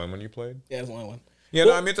game. That's the only one you played? Yeah, that's the only one. Yeah,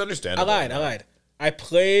 well, no, I mean, it's understandable. I lied. I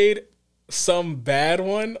played some bad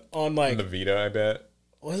one on, like... On the Vita, I bet.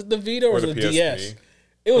 Was it the Vita or was it the PSP? DS?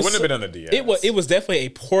 It wouldn't have been on the DS. It was definitely a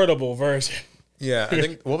portable version. Yeah, I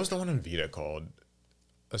think... What was the one on Vita called?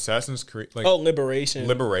 Assassin's Creed? Like, Liberation.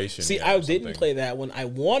 Liberation. See, I didn't play that one. I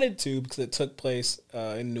wanted to because it took place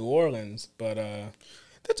in New Orleans, but...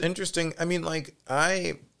 That's interesting. I mean, like,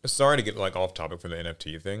 sorry to get, like, off topic from the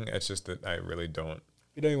NFT thing. It's just that I really don't...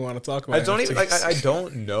 You don't even want to talk about it. I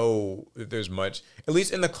don't know that there's much... At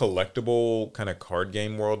least in the collectible kind of card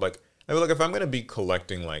game world, like, I feel like if I'm going to be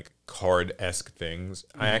collecting, like, card-esque things,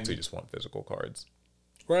 I actually just want physical cards.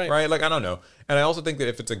 Right? Like, I don't know. And I also think that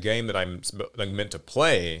if it's a game that I'm like meant to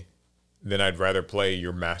play, then I'd rather play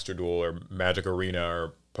your Master Duel or Magic Arena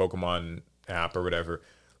or Pokemon app or whatever.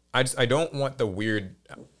 I don't want the weird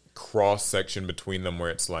cross-section between them where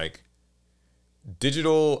it's like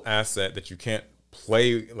digital asset that you can't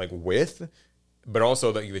play like with, but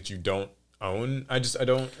also that you don't own. You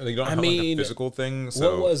don't have like a physical thing.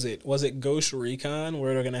 So. What was it? Was it Ghost Recon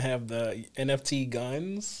where they're going to have the NFT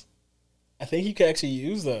guns? I think you could actually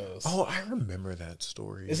use those. Oh, I remember that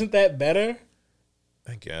story. Isn't that better?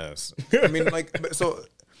 I guess. I mean, like, so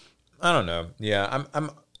I don't know. Yeah,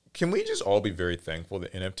 Can we just all be very thankful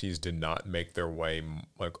that NFTs did not make their way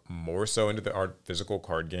like more so into the physical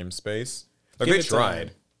card game space? Like they tried.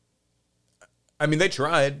 Time. I mean, they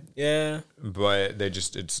tried. Yeah, but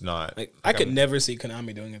it's not. Like I could never see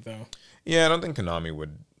Konami doing it though. Yeah, I don't think Konami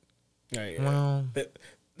would. Yeah. Well,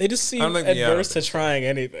 they just seem adverse to trying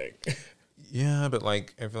anything. Yeah, but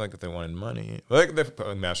like I feel like if they wanted money, like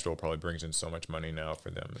the Master Duel probably brings in so much money now for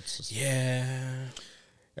them. It's just Yeah.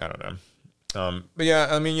 I don't know. But yeah,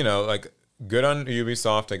 I mean, like good on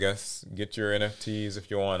Ubisoft, I guess. Get your NFTs if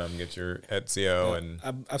you want them. Get your Ezio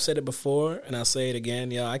and I've said it before, and I'll say it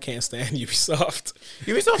again. I can't stand Ubisoft.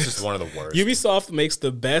 Ubisoft's just one of the worst. Ubisoft makes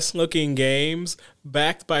the best looking games,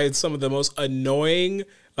 backed by some of the most annoying,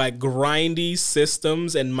 like grindy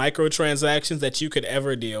systems and microtransactions that you could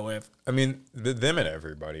ever deal with. I mean, them and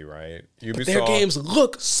everybody, right? Ubisoft, but their games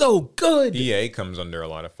look so good. EA comes under a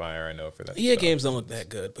lot of fire, I know, for that. EA games don't look that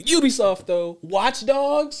good, but Ubisoft though, Watch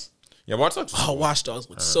Dogs. Yeah, Watch Dogs. Oh, Watch Dogs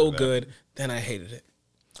looked so good. Then I hated it.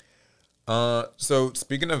 So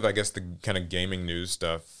speaking of, I guess, the kind of gaming news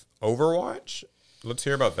stuff, Overwatch. Let's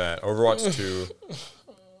hear about that. Overwatch 2.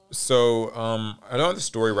 So I don't have the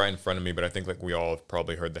story right in front of me, but I think like we all have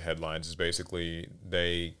probably heard the headlines. Is basically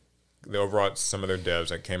the Overwatch, some of their devs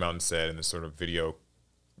that came out and said in this sort of video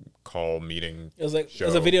call meeting. It was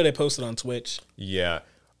a video they posted on Twitch. Yeah,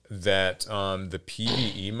 that the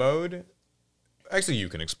PvE mode. Actually, you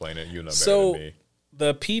can explain it. You know better than me.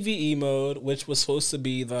 The PvE mode, which was supposed to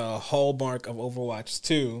be the hallmark of Overwatch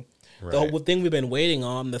 2, right. The whole thing we've been waiting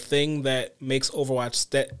on, the thing that makes Overwatch,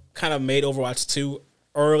 that kind of made Overwatch 2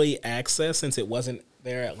 early access since it wasn't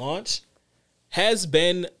there at launch, has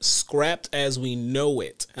been scrapped as we know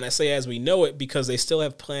it. And I say as we know it because they still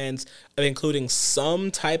have plans of including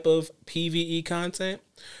some type of PvE content,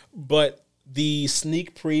 but the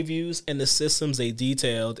sneak previews and the systems they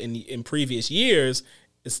detailed in previous years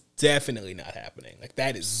is definitely not happening. Like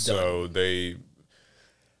that is done. So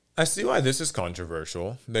I see why this is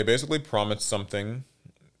controversial. They basically promised something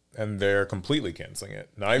and they're completely canceling it.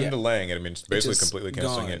 Not even delaying it. I mean, it's basically completely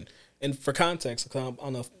canceling it. And for context, I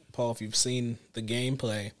don't know, Paul, if you've seen the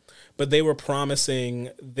gameplay, but they were promising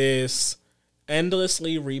this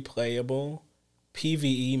endlessly replayable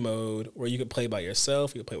PvE mode where you could play by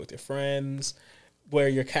yourself, you could play with your friends, where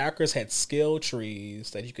your characters had skill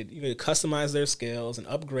trees that you could customize their skills and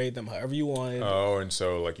upgrade them however you wanted. Oh, and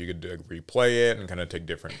so like you could replay it and kind of take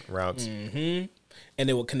different routes. Mm-hmm. And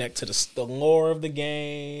it would connect to the lore of the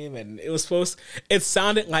game, and it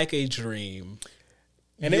sounded like a dream.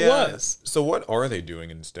 And it was. So what are they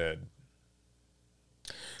doing instead?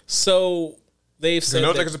 So they've said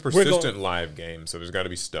it's like it's a persistent live game, so there's got to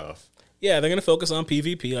be stuff. Yeah, they're going to focus on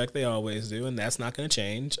PvP like they always do, and that's not going to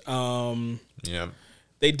change.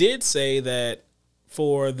 They did say that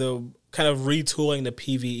for the kind of retooling the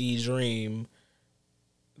PvE dream,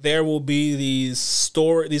 there will be these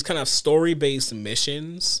kind of story-based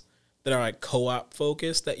missions that are like co-op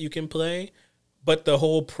focused that you can play, but the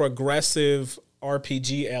whole progressive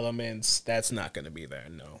RPG elements, that's not going to be there.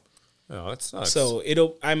 No. Oh, that sucks. So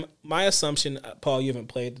my assumption, Paul, you haven't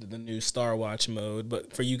played the new Star Watch mode,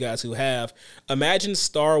 but for you guys who have, imagine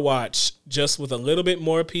Star Watch just with a little bit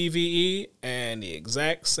more PvE and the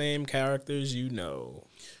exact same characters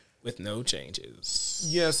with no changes.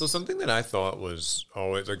 Yeah, so something that I thought was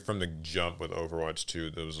always like from the jump with Overwatch 2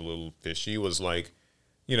 that was a little fishy was like,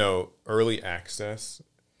 early access.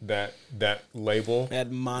 That label, that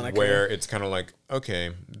moniker, where it's kind of like, okay,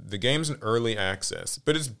 the game's in early access,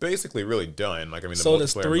 but it's basically really done. Like, I mean, so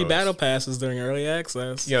there's 3 battle passes during early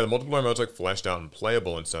access. Yeah, the multiplayer mode's like fleshed out and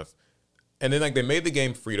playable and stuff, and then like they made the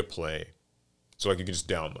game free to play, so like you can just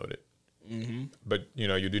download it. Mm-hmm. But you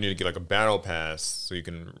do need to get like a battle pass so you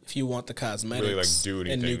can, if you want the cosmetics, really like do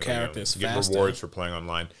anything and new characters, get faster. Rewards for playing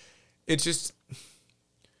online. It's just.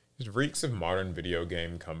 It reeks of modern video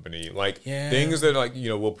game company. Like, things that, like,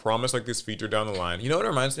 will promise, like, this feature down the line. You know what it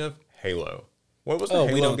reminds me of? Halo. What was the Halo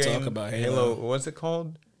game? We don't talk about Halo. What's it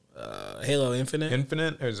called? Halo Infinite?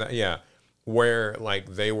 Infinite? Or is that, yeah. Where, like,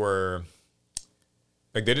 they were...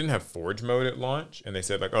 Like, they didn't have Forge mode at launch, and they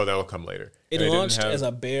said, like, oh, that'll come later. It launched as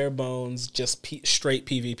a bare bones, just straight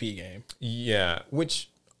PvP game. Yeah,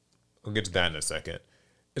 which... We'll get to that in a second.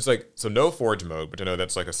 It's like, so no Forge mode, but I know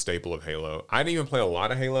that's like a staple of Halo. I didn't even play a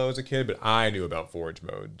lot of Halo as a kid, but I knew about Forge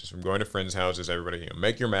mode. Just from going to friends' houses, everybody,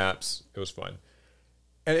 make your maps. It was fun.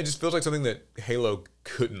 And it just feels like something that Halo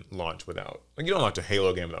couldn't launch without. Like, you don't launch a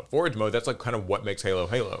Halo game without Forge mode. That's like kind of what makes Halo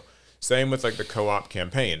Halo. Same with like the co-op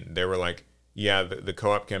campaign. They were like, yeah, the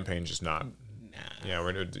co-op campaign's just not. Nah. Yeah,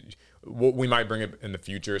 we might bring it in the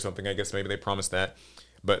future or something. I guess maybe they promised that.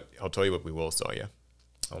 But I'll tell you what we will sell you.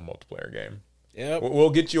 A multiplayer game. Yep.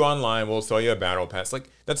 We'll get you online. We'll sell you a battle pass. Like,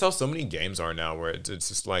 that's how so many games are now, where it's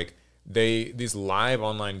just like these live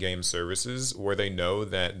online game services where they know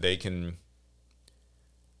that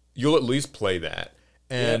you'll at least play that.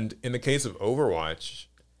 And in the case of Overwatch,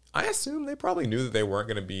 I assume they probably knew that they weren't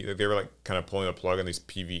going to be, that they were like kind of pulling the plug on these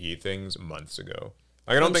PvE things months ago.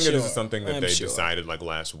 Like, I don't I'm think that this sure. is something that I'm they sure. decided like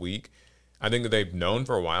last week. I think that they've known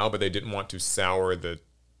for a while, but they didn't want to sour the,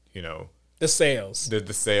 The sales.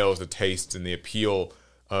 the sales, the tastes, and the appeal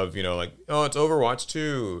of, like, oh, it's Overwatch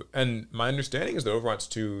 2. And my understanding is that Overwatch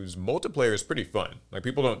 2's multiplayer is pretty fun. Like,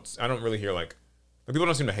 I don't really hear like people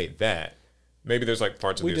don't seem to hate that. Maybe there's like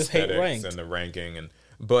parts of We the just hate aesthetics ranked. and the ranking,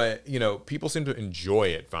 but people seem to enjoy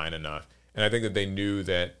it fine enough. And I think that they knew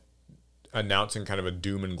that announcing kind of a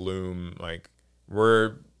doom and gloom, like,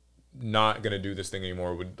 we're not gonna do this thing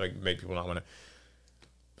anymore, would like make people not want to.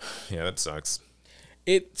 Yeah, that sucks.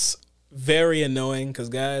 It's very annoying because,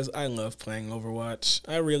 guys, I love playing Overwatch.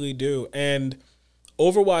 I really do. And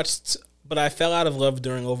but I fell out of love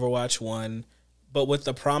during Overwatch 1. But with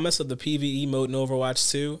the promise of the PvE mode in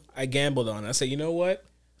Overwatch 2, I gambled on it. I said, you know what?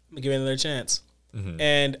 I'm going to give it another chance.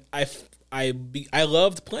 And I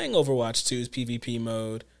loved playing Overwatch 2's PvP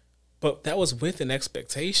mode, but that was with an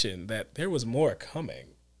expectation that there was more coming.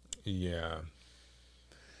 Yeah.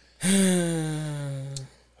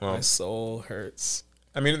 My soul hurts.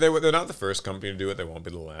 I mean, they're not the first company to do it. They won't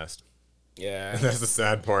be the last. Yeah. That's the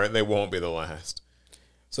sad part. They won't be the last.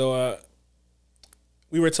 So,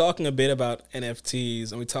 we were talking a bit about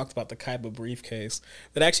NFTs, and we talked about the Kaiba briefcase.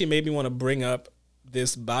 That actually made me want to bring up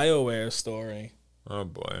this BioWare story. Oh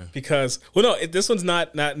boy! Because this one's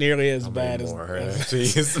not nearly as bad as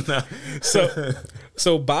NFTs.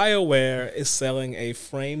 So BioWare is selling a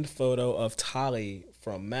framed photo of Tali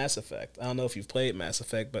from Mass Effect. I don't know if you've played Mass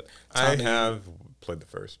Effect, but Tali, I have played the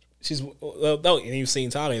first. and you've seen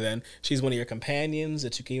Tali. Then she's one of your companions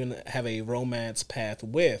that you can even have a romance path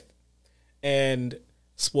with, and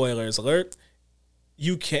spoilers alert,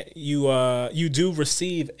 you do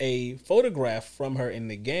receive a photograph from her in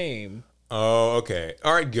the game. Oh, okay.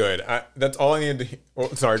 All right, good. That's all I needed to.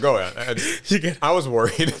 Well, sorry, go on. I was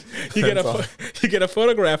worried. You get a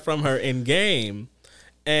photograph from her in game,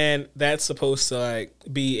 and that's supposed to like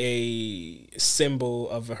be a symbol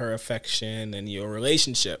of her affection and your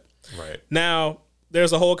relationship. Right. Now,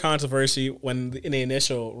 there's a whole controversy when in the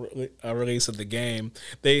initial release of the game,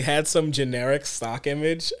 they had some generic stock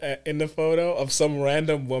image in the photo of some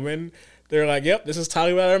random woman. They're like, "Yep, this is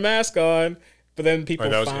Tali with her mask on." But then people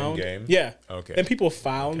found, in-game? Yeah, okay. Then people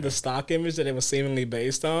found the stock image that it was seemingly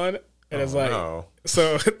based on, and it's like, no.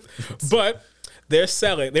 so. But they're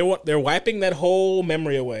selling. They're wiping that whole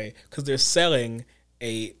memory away because they're selling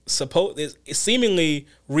a seemingly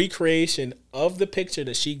recreation of the picture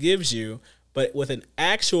that she gives you, but with an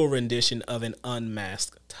actual rendition of an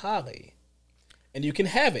unmasked Tali, and you can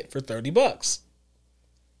have it for $30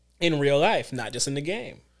 in real life, not just in the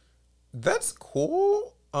game. That's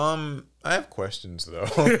cool. I have questions though.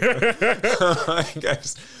 I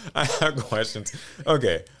guess I have questions.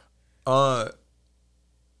 Okay.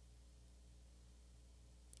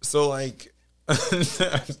 So like,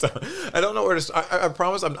 I don't know where to start. I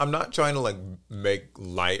promise I'm not trying to like make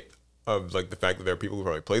light of like the fact that there are people who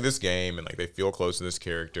probably play this game and like they feel close to this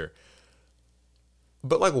character.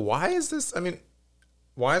 But like, why is this? I mean,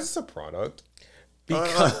 why is this a product?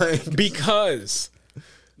 Because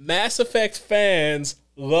Mass Effect fans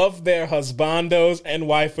love their husbandos and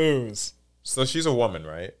waifus. So she's a woman,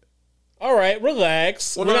 right? All right,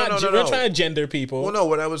 relax. Well, we're no, not no. trying to gender people. Well, no.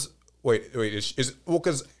 What I was wait. Is well,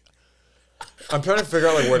 because I'm trying to figure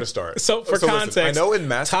out like where to start. So for context, listen, I know in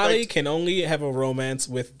Mass Tali Effect can only have a romance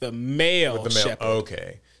with the male shepherd.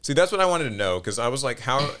 Okay. See, that's what I wanted to know because I was like,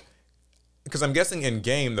 how? Because I'm guessing in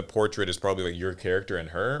game the portrait is probably like your character and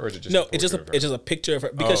her, or is it just it's just a picture of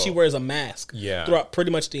her because she wears a mask throughout pretty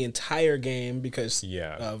much the entire game because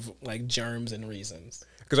of like germs and reasons.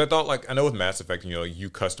 Because I thought like I know with Mass Effect, you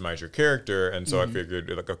customize your character, and so I figured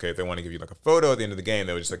like okay, if they want to give you like a photo at the end of the game,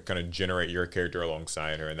 they would just like kind of generate your character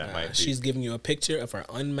alongside her, and that might be. She's giving you a picture of her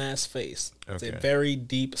unmasked face. It's a very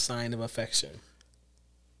deep sign of affection.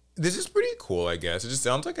 This is pretty cool, I guess. It just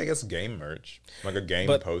sounds like, I guess, game merch. Like a game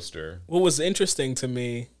poster. What was interesting to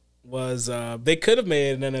me was they could have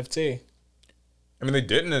made an NFT. I mean, they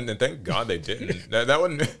didn't, and thank God they didn't. that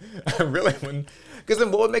wouldn't... I really wouldn't... Because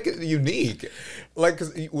then what would make it unique? Like,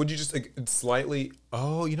 cause would you just like, slightly...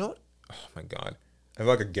 Oh, you know what? Oh, my God. I'm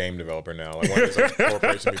like a game developer now. Like one of those like,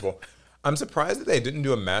 corporation people. I'm surprised that they didn't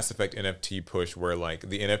do a Mass Effect NFT push where like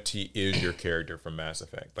the NFT is your character from Mass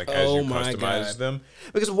Effect, like as you customize them.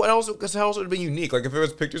 Because what else? Because how else would it be unique? Like if it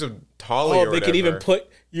was pictures of Tali, or they whatever. could even put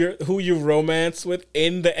who you romance with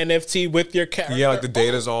in the NFT with your character. Yeah, like the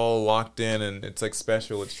data's all locked in and it's like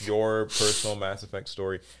special. It's your personal Mass Effect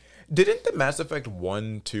story. Didn't the Mass Effect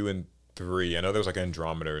 1, 2, and 3? I know there was like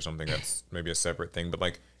Andromeda or something that's maybe a separate thing, but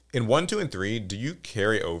like in 1, 2, and 3, do you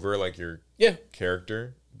carry over like your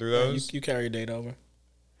character through those? You carry your data over.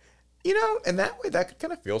 You know, and that way that could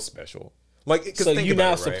kind of feel special. Like, cause So think you about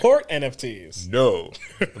now it, right? support NFTs. No,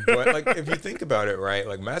 but like if you think about it, right?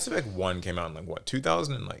 Like Mass Effect 1 came out in like what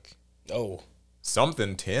 2000 and like Oh,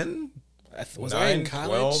 something 10, was I in 9,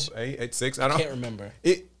 college? 12, 8, 6. I I don't can't remember.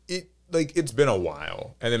 It like it's been a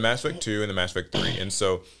while, and then Mass Effect 2 and then Mass Effect 3, and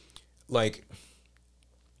so like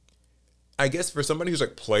I guess for somebody who's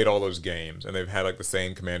like played all those games and they've had like the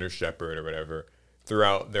same Commander Shepard or whatever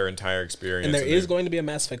throughout their entire experience, And there is going to be a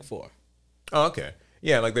Mass Effect 4. Oh, okay.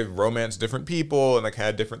 Yeah, like they've romanced different people and like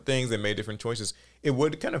had different things, they made different choices. It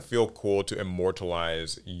would kind of feel cool to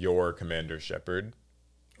immortalize your Commander Shepard,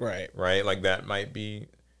 Right. right? Like that might be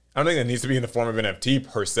I don't think that needs to be in the form of an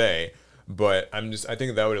NFT per se, but I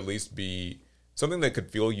think that would at least be something that could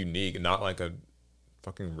feel unique, not like a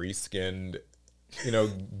fucking reskinned,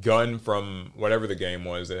 gun from whatever the game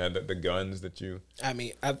was that had the guns that you. I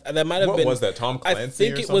mean, that might have What been. was that? Tom Clancy? I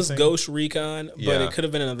think or it was something? Ghost Recon, but Yeah. it could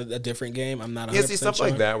have been a different game. I'm not 100% Yeah, see stuff sure.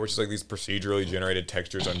 like that, where it's just like these procedurally generated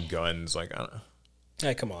textures on guns. Like I don't know.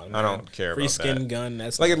 Hey, come on. I Man. don't care Free about skin that. gun.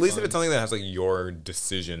 That's Like not at least fun. if it's something that has like your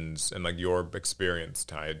decisions and like your experience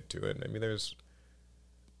tied to it. Maybe there's.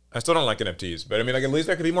 I still don't like NFTs, but I mean, like at least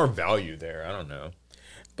there could be more value there. I don't know.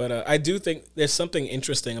 But I do think there's something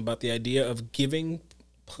interesting about the idea of giving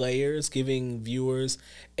players, giving viewers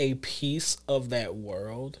a piece of that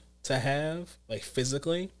world to have, like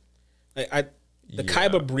physically. The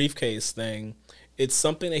Kaiba briefcase thing, it's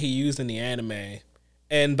something that he used in the anime.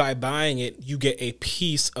 And by buying it, you get a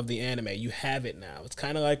piece of the anime. You have it now. It's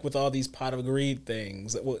kind of like with all these Pot of Greed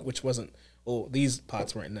things, which wasn't. Oh, these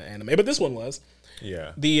pots weren't in the anime, but this one was.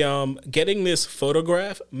 Yeah. The getting this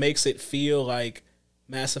photograph makes it feel like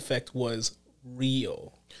Mass Effect was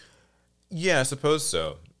real. Yeah, I suppose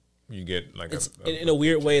so. You get like In a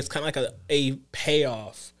weird way, it's kind of like a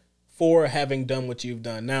payoff for having done what you've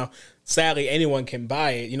done. Now, sadly, anyone can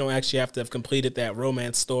buy it. You don't actually have to have completed that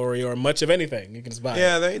romance story or much of anything. You can just buy it.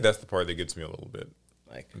 Yeah, that's the part that gets me a little bit.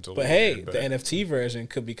 But hey, the NFT version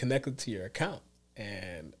could be connected to your account.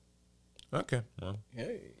 And okay, well,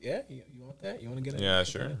 yeah, you want that? You want to get it? yeah,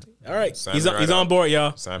 sure. NFT? All right, Sign he's me right on up. board,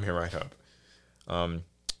 y'all. Sign me right up.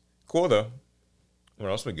 Cool though. What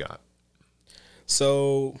else we got?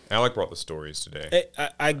 So Alec brought the stories today.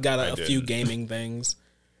 I got a few didn't. gaming things.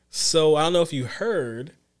 So I don't know if you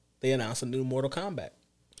heard, they announced a new Mortal Kombat.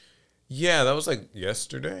 Yeah, that was like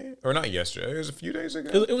yesterday, or not yesterday. It was a few days ago.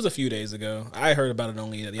 It was a few days ago. I heard about it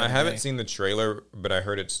only the other I haven't day. seen the trailer, but I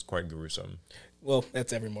heard it's quite gruesome. Well,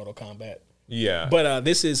 that's every Mortal Kombat. Yeah, But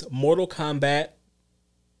this is Mortal Kombat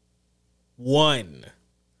 1.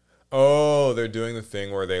 oh, they're doing the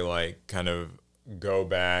thing where they like kind of go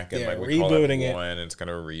back and Yeah, like we call it rebooting it. one. And it's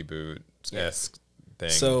kind of a reboot esque thing.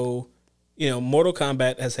 So, Mortal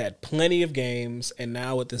Kombat has had plenty of games, and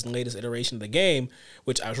now with this latest iteration of the game,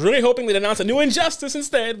 which I was really hoping they'd announce a new Injustice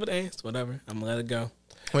instead, but hey, it's whatever. I'm gonna let it go.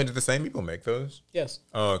 Wait, did the same people make those? Yes.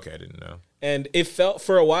 Oh, okay, I didn't know. And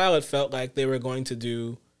for a while, it felt like they were going to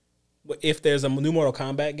do, if there's a new Mortal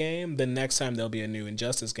Kombat game, then next time there'll be a new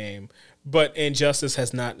Injustice game. But Injustice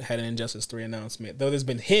has not had an Injustice 3 announcement. Though there's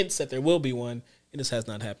been hints that there will be one, it just has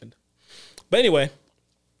not happened. But anyway,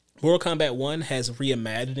 Mortal Kombat 1 has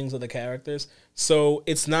reimaginings of the characters. So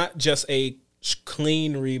it's not just a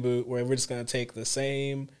clean reboot where we're just going to take the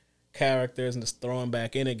same characters and just throw them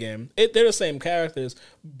back in again. They're the same characters,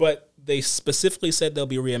 but they specifically said there'll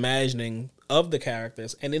be reimagining of the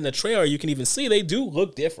characters. And in the trailer, you can even see they do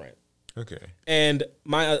look different. Okay. And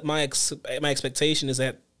my expectation is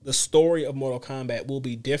that the story of Mortal Kombat will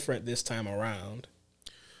be different this time around.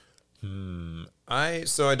 I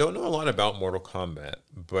don't know a lot about Mortal Kombat,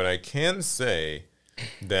 but I can say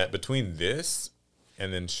that between this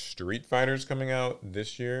and then Street Fighter's coming out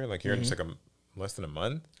this year, like here in just like less than a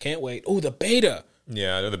month. Can't wait. Oh, the beta.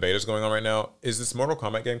 Yeah, I know the beta's going on right now. Is this Mortal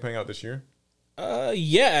Kombat game coming out this year?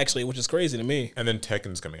 Yeah, actually, which is crazy to me. And then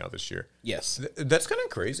Tekken's coming out this year. Yes. That's kind of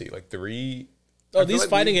crazy. Like these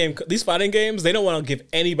fighting games, they don't want to give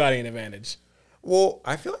anybody an advantage. Well,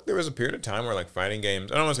 I feel like there was a period of time where like fighting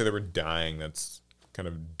games, I don't want to say they were dying. That's kind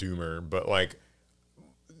of doomer, but like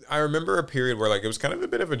I remember a period where like it was kind of a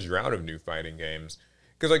bit of a drought of new fighting games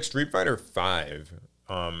because like Street Fighter 5.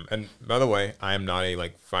 And by the way, I am not a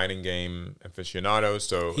like fighting game aficionado,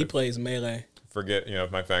 so He plays Melee. forget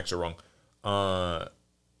if my facts are wrong.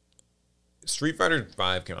 Street Fighter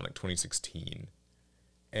 5 came out in like 2016,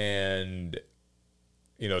 and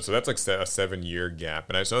so that's like a 7-year gap.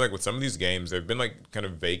 And I saw like with some of these games, they've been like kind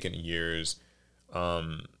of vacant years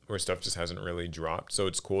where stuff just hasn't really dropped. So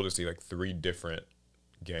it's cool to see like 3 different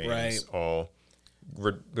games all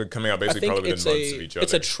they're coming out basically probably within months of each other.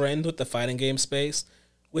 It's a trend with the fighting game space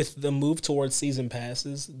with the move towards season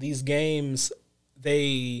passes, these games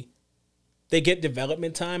they get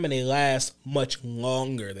development time and they last much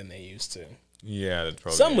longer than they used to. Yeah, that's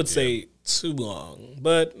probably Some would say too long,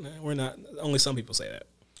 but we're not. Only some people say that.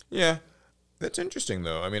 Yeah, that's interesting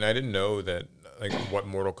though. I mean, I didn't know that like what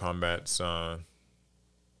Mortal Kombat's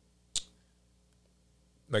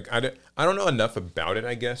like I don't know enough about it,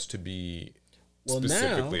 I guess, to be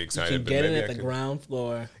specifically now excited. You can but get maybe it at the ground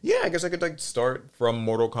floor. Yeah, I guess I could like start from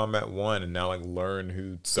Mortal Kombat 1 and now like learn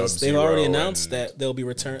who Sub-Zero. They've already announced that they'll be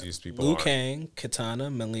returning. These people Liu are. Kang, Katana,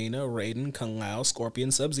 Melina, Raiden, Kung Lao,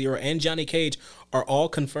 Scorpion, Sub-Zero, and Johnny Cage are all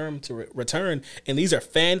confirmed to return, and these are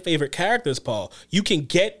fan favorite characters. Paul, you can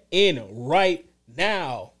get in right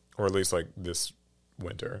now, or at least like this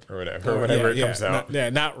winter or whatever, whenever it comes out.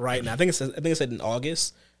 Not right now. I think it said in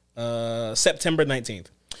August, September 19th.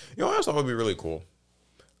 You know, what else would be really cool?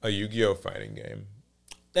 A Yu-Gi-Oh fighting game.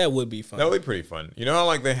 That would be fun. That would be pretty fun. You know how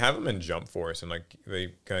like they have them in Jump Force and like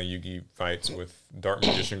they kind of Yu-Gi fights with Dark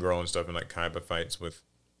Magician Girl and stuff, and like Kaiba fights with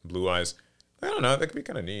Blue Eyes. I don't know. That could be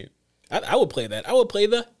kind of neat. I would play that. I would play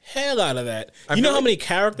the hell out of that. You know how many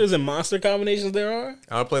characters and monster combinations there are?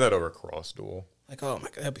 I would play that over Cross Duel. Like, oh my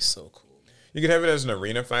god, that'd be so cool. You could have it as an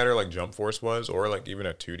arena fighter like Jump Force was, or like even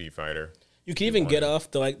a 2D fighter. You can even get off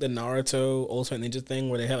the like the Naruto Ultimate Ninja thing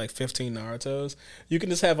where they had like 15 Narutos. You can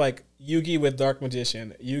just have like Yugi with Dark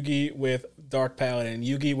Magician, Yugi with Dark Paladin,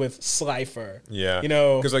 Yugi with Slifer. Yeah, you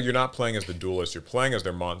know, because like you're not playing as the duelist, you're playing as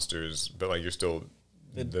their monsters, but like you're still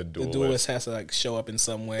the duelist. The duelist has to like show up in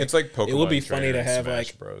some way. It's like Pokemon. It would be funny to have Smash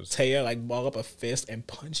like Bros. Taya like ball up a fist and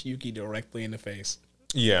punch Yugi directly in the face.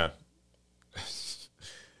 Yeah.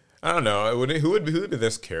 I don't know. Who would be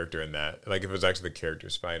this character in that? Like if it was actually the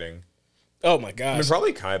characters fighting. Oh my gosh. I mean,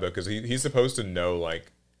 probably Kaiba because he's supposed to know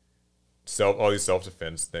like all these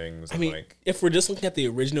self-defense things. I mean, like, if we're just looking at the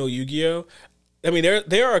original Yu-Gi-Oh, I mean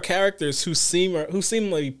there are characters who seem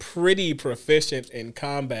like pretty proficient in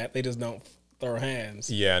combat. They just don't throw hands.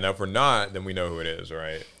 Yeah. Now if we're not, then we know who it is,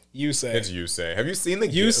 right? Yusei. It's Yusei. Have you seen the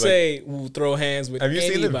Yusei will throw hands with Have you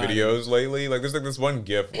anybody. seen the videos lately? Like there's like this one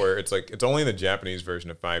GIF where it's like it's only in the Japanese version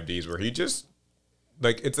of 5Ds where he just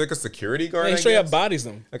like it's like a security guard. He straight up bodies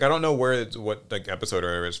them. Like I don't know what like episode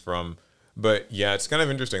or it's from, but yeah, it's kind of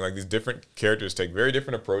interesting. Like these different characters take very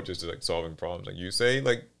different approaches to like solving problems. Like Yusei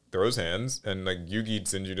like throws hands, and like Yugi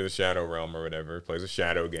sends you to the Shadow Realm or whatever, plays a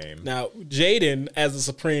shadow game. Now Jaden, as the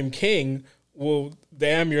Supreme King, will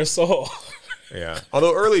damn your soul. Yeah.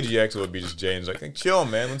 Although early GX would be just Jaden's like, hey, chill,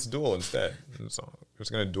 man, let's duel instead. So we're just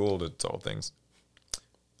gonna duel to solve things.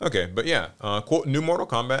 Okay, but yeah, cool. New Mortal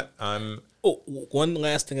Kombat. One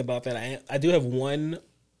last thing about that. I do have one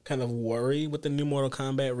kind of worry with the new Mortal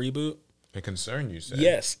Kombat reboot. A concern, you said?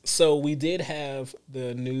 Yes. So we did have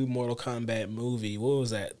the new Mortal Kombat movie. What was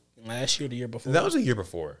that? Last year or the year before? That was a year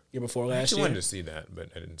before. Year before I last actually year? wanted to see that, but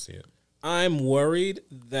I didn't see it. I'm worried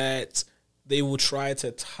that they will try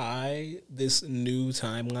to tie this new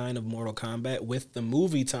timeline of Mortal Kombat with the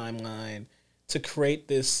movie timeline to create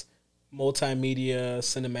this multimedia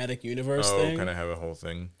cinematic universe thing. Kind of have a whole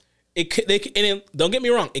thing. Don't get me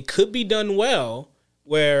wrong, it could be done well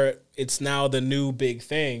where it's now the new big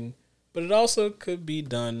thing, but it also could be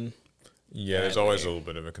done. Yeah, there's always a little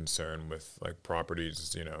bit of a concern with like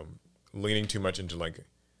properties, you know, leaning too much into like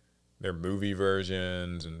their movie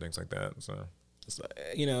versions and things like that. So,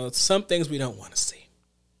 you know, some things we don't want to see.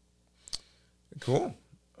 Cool.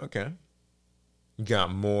 Okay. You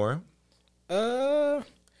got more?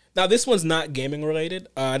 Now this one's not gaming related.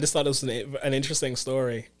 I just thought it was an interesting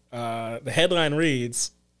story. The headline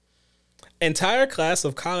reads, entire class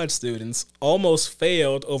of college students almost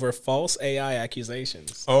failed over false AI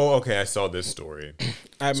accusations. Oh, okay. I saw this story.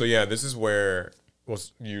 So yeah, this is where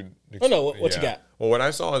what you got? Well, what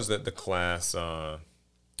I saw is that the class, the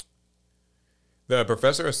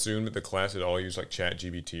professor assumed that the class had all used like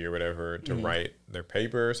ChatGPT or whatever to write their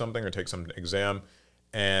paper or something or take some exam.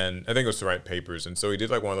 And I think it was to write papers. And so he did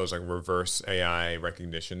like one of those like reverse AI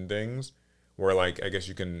recognition things where like, I guess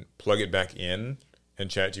you can plug it back in and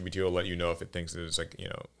ChatGPT will let you know if it thinks that it's like, you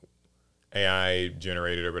know, AI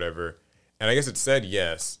generated or whatever. And I guess it said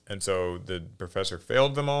yes. And so the professor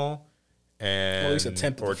failed them all and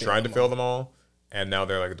tried to fail them all. And now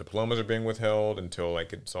they're like diplomas are being withheld until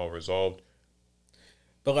like it's all resolved.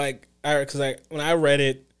 But like, when I read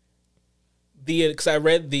it, because I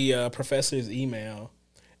read the professor's email,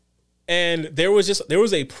 and there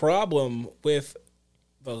was a problem with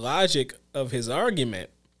the logic of his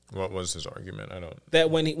argument. What was his argument?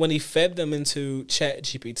 That when he fed them into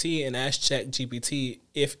ChatGPT and asked ChatGPT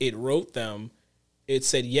if it wrote them, it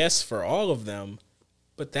said yes for all of them,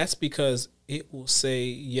 but that's because it will say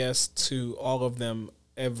yes to all of them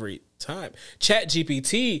every time.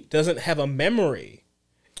 ChatGPT doesn't have a memory.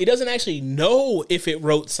 It doesn't actually know if it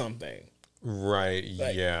wrote something. Right,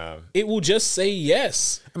 Like, yeah. It will just say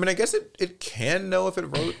yes. I mean, I guess it can know if it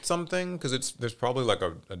wrote something because there's probably like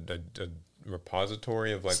a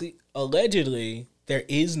repository of like. See, allegedly, there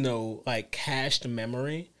is no like cached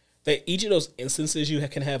memory. That each of those instances you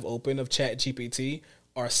can have open of ChatGPT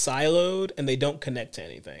are siloed and they don't connect to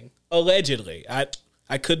anything. Allegedly,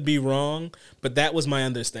 I could be wrong, but that was my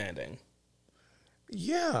understanding.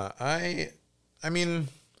 Yeah, I mean,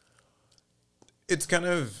 it's kind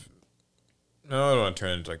of. No, I don't want to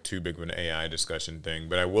turn it into like too big of an AI discussion thing,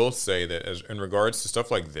 but I will say that as in regards to stuff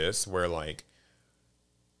like this, where like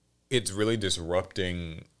it's really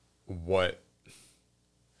disrupting what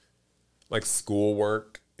like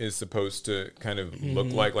schoolwork is supposed to kind of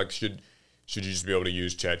look like. Like, should you just be able to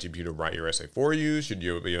use ChatGPT to write your essay for you? Should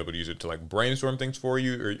you be able to use it to like brainstorm things for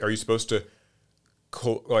you? Or are you supposed to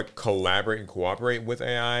collaborate and cooperate with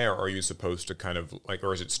AI, or are you supposed to kind of like,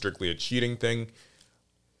 or is it strictly a cheating thing?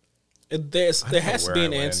 There has to be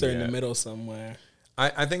an answer in the middle somewhere.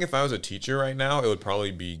 I think if I was a teacher right now, it would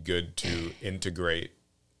probably be good to integrate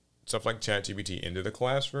stuff like ChatGPT into the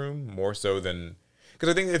classroom more so than, because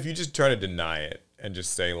I think if you just try to deny it and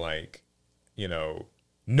just say like, no,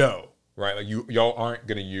 right? Like y'all aren't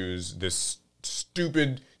going to use this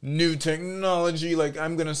stupid new technology. Like,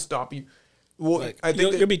 I'm going to stop you. Well, Like, I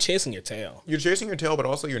think you'll be chasing your tail. You're chasing your tail, but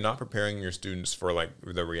also you're not preparing your students for like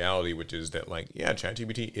the reality, which is that like, yeah,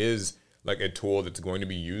 ChatGPT is like a tool that's going to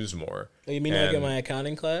be used more. You mean like in my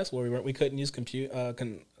accounting class where we couldn't use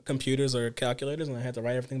computers or calculators and I had to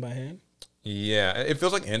write everything by hand? Yeah, it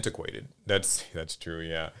feels like antiquated. That's true.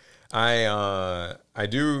 Yeah, I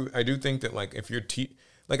do think that like if you're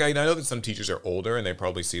like I know that some teachers are older and they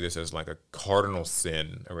probably see this as like a cardinal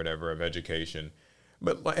sin or whatever of education.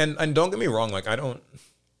 But and don't get me wrong, like I'm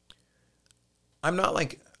not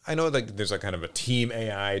like, I know like there's like kind of a team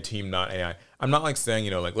AI, team not AI. I'm not like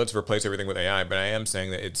saying, like let's replace everything with AI, but I am saying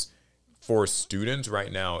that it's for students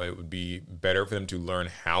right now, it would be better for them to learn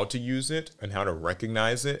how to use it and how to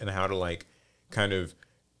recognize it and how to like kind of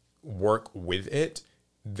work with it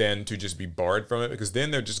than to just be barred from it, because then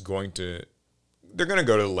they're going to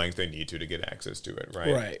go to the length they need to get access to it,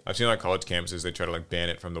 right? Right. I've seen like college campuses, they try to like ban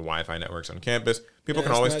it from the Wi-Fi networks on campus. People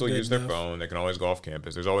can always still use their phone. They can always go off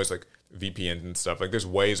campus. There's always like VPNs and stuff. Like there's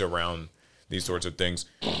ways around these sorts of things.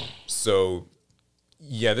 So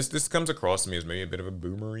yeah, this comes across to me as maybe a bit of a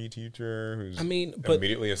boomery teacher who's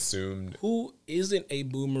immediately assumed. Who isn't a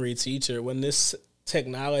boomery teacher when this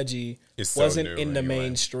technology wasn't in the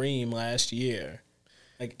mainstream last year?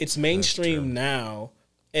 Like it's mainstream now.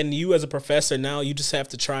 And you as a professor now, you just have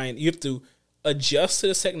to you have to adjust to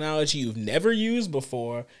this technology you've never used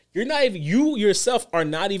before. You yourself are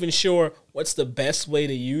not even sure what's the best way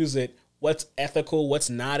to use it, what's ethical, what's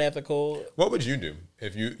not ethical. What would you do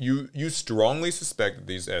if you strongly suspect that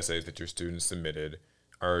these essays that your students submitted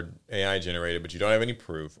are AI generated, but you don't have any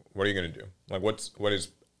proof? What are you going to do? Like what is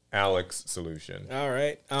Alex's solution? All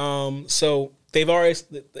right. So they've already,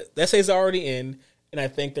 the essay's already in, and I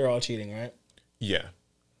think they're all cheating, right? Yeah.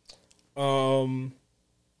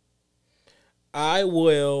 I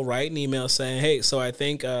will write an email saying, "Hey, so I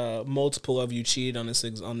think multiple of you cheated on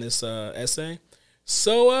this essay.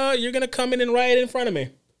 So you're gonna come in and write it in front of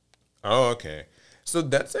me." Oh, okay. So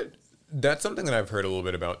that's it. That's something that I've heard a little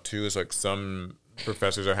bit about too. Is like some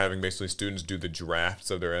professors are having basically students do the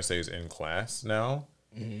drafts of their essays in class now,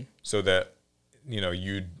 so that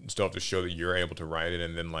you still have to show that you're able to write it,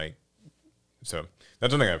 and then like so.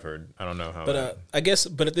 That's something I've heard. I don't know how. But I guess,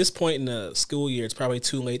 at this point in the school year, it's probably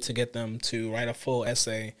too late to get them to write a full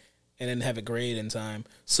essay and then have it graded in time.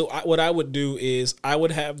 So what I would do is I would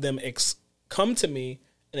have them come to me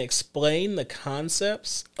and explain the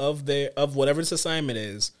concepts of whatever this assignment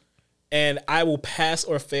is, and I will pass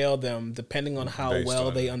or fail them depending on how well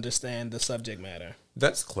they understand the subject matter.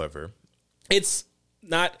 That's clever. It's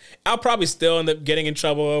not. I'll probably still end up getting in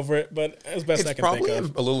trouble over it, but as best I can think of. It's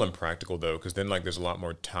probably a little impractical though, because then like there's a lot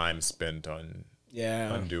more time spent on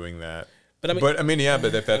doing that. But if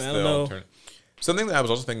that's the alternative. Something that I was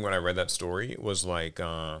also thinking when I read that story was like,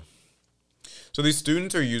 so these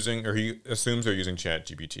students are using, or he assumes they're using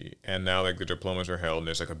ChatGPT, and now like the diplomas are held, and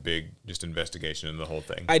there's like a big just investigation in the whole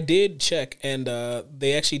thing. I did check, and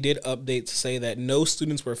they actually did update to say that no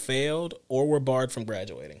students were failed or were barred from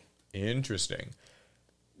graduating. Interesting.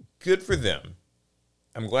 Good for them.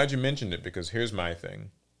 I'm glad you mentioned it, because here's my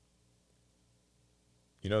thing.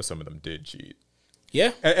 Some of them did cheat.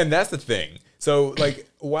 Yeah. And that's the thing. So, like,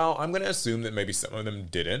 while I'm going to assume that maybe some of them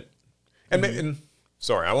didn't, and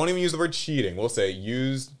Sorry, I won't even use the word cheating. We'll say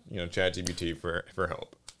use, ChatGPT for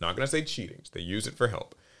help. Not going to say cheating. They use it for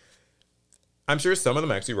help. I'm sure some of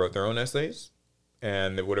them actually wrote their own essays,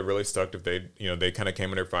 and it would have really sucked if they kind of came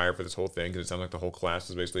under fire for this whole thing, because it sounds like the whole class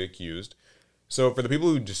was basically accused. So for the people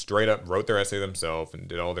who just straight up wrote their essay themselves and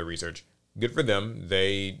did all their research, good for them.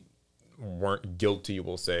 They weren't guilty,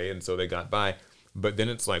 we'll say, and so they got by. But then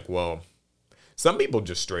it's like, well, some people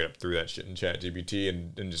just straight up threw that shit in ChatGPT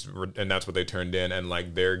and that's what they turned in, and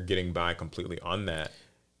like they're getting by completely on that.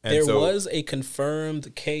 And there was a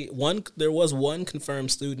confirmed case. There was one confirmed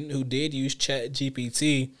student who did use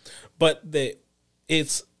ChatGPT, but they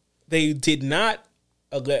did not.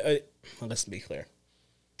 Let's be clear.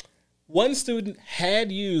 One student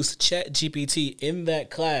had used ChatGPT in that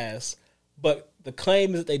class, but the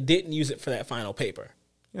claim is that they didn't use it for that final paper.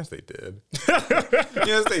 Yes, they did.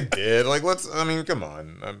 Yes, they did. Like, come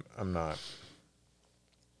on. I'm not.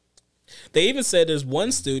 They even said there's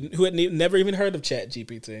one student who had never even heard of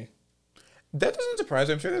ChatGPT. That doesn't surprise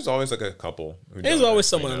me. I'm sure there's always like a couple. There's always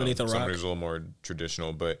someone underneath a rock. Someone who's a little more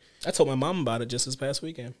traditional, but I told my mom about it just this past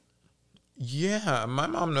weekend. Yeah, my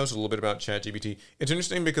mom knows a little bit about ChatGPT. It's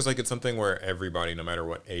interesting because like it's something where everybody, no matter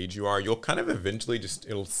what age you are, you'll kind of eventually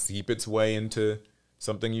it'll seep its way into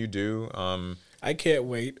something you do. I can't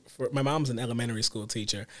wait for my mom's an elementary school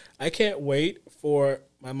teacher. I can't wait for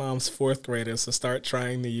my mom's fourth graders to start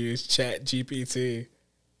trying to use ChatGPT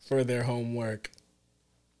for their homework.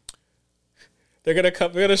 They're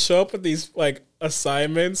gonna show up with these like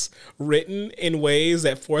assignments written in ways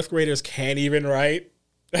that fourth graders can't even write,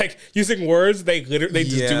 like using words they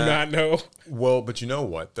just do not know. Well, but you know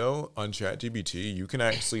what though? On ChatGPT, you can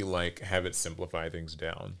actually like have it simplify things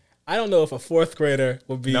down. I don't know if a fourth grader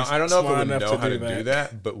would be. No, I don't know if it would enough know how to do do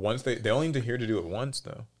that. But once they only need to hear to do it once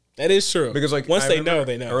though. That is true. Because like once they know,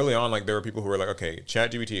 they know. Early on, like there were people who were like, okay,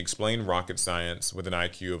 ChatGPT explain rocket science with an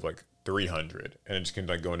IQ of like 300, and it just can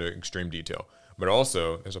like go into extreme detail. But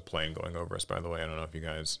also, there's a plane going over us, by the way. I don't know if you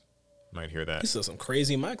guys might hear that. These are some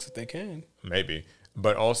crazy mics if they can. Maybe.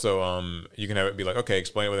 But also, you can have it be like, okay,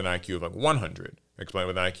 explain it with an IQ of like 100. Explain it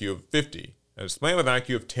with an IQ of 50. And explain it with an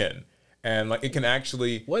IQ of 10. And like it can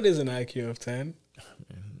actually... What is an IQ of 10?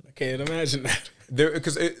 I can't imagine that.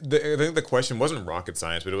 Because I think the question wasn't rocket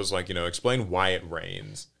science, but it was like, explain why it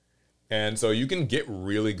rains. And so you can get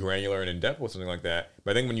really granular and in-depth with something like that.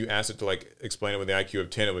 But I think when you asked it to like explain it with the IQ of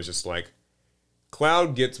 10, it was just like,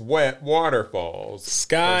 cloud gets wet, water falls.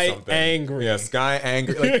 Sky angry. Yeah, sky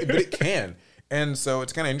angry. Like, but it can. And so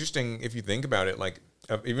it's kind of interesting if you think about it. Like,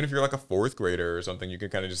 even if you're like a fourth grader or something, you can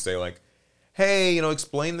kind of just say like, hey,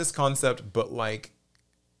 explain this concept, but like,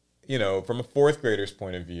 from a fourth grader's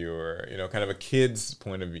point of view or, kind of a kid's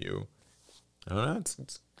point of view. I don't know.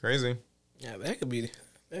 It's crazy. Yeah, that could be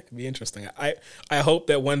interesting. I hope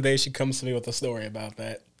that one day she comes to me with a story about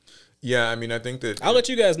that. Yeah, I mean, I think that... I'll let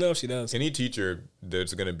you guys know if she does. Any teacher,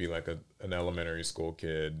 there's going to be like an elementary school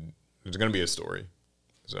kid. There's going to be a story.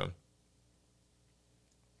 So...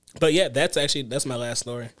 But yeah, that's my last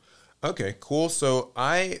story. Okay, cool. So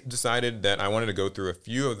I decided that I wanted to go through a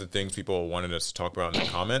few of the things people wanted us to talk about in the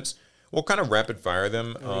comments. We'll kind of rapid fire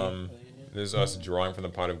them. This is us drawing from the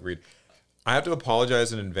pot of greed. I have to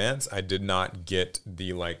apologize in advance. I did not get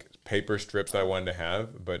the like paper strips that I wanted to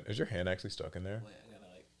have, but is your hand actually stuck in there?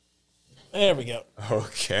 There we go.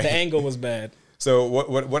 Okay. The angle was bad. So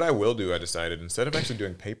what I will do, I decided, instead of actually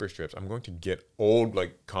doing paper strips, I'm going to get old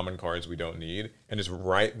like common cards we don't need and just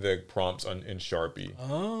write the prompts in Sharpie.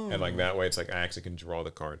 Oh. And like that way it's like I actually can draw the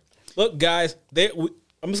card. Look, guys,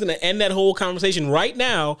 I'm just going to end that whole conversation right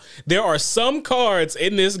now. There are some cards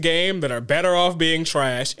in this game that are better off being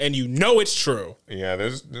trash, and it's true. Yeah,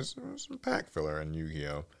 there's some pack filler in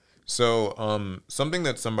Yu-Gi-Oh. So something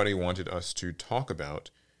that somebody wanted us to talk about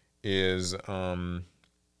is...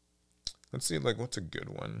 let's see, like, what's a good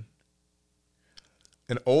one?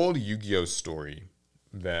 An old Yu-Gi-Oh story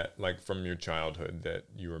that, like, from your childhood that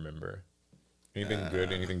you remember. Anything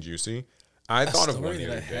good, anything juicy? I thought of one the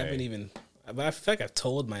other day. I feel like I've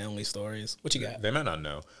told my only stories. What you got? They might not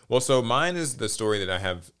know. Well, so mine is the story that I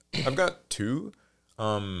have. I've got two.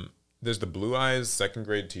 There's the Blue Eyes second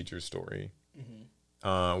grade teacher story,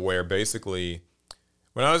 where basically,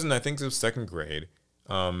 when I was in, I think it was second grade,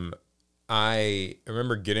 I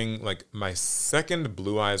remember getting like my second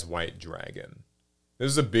Blue Eyes White Dragon. This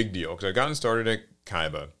is a big deal because I gotten started at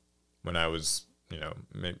Kaiba when I was,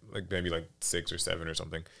 maybe like 6 or 7 or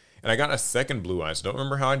something. And I got a second Blue Eyes. Don't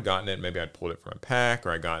remember how I'd gotten it. Maybe I'd pulled it from a pack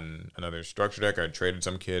or I'd gotten another structure deck or I'd traded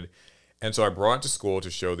some kid. And so I brought it to school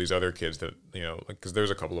to show these other kids that, because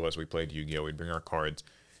there's a couple of us, we played Yu-Gi-Oh! We'd bring our cards.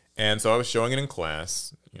 And so I was showing it in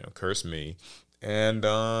class, curse me. And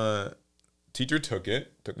teacher took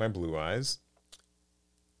my blue eyes,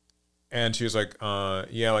 and she was like,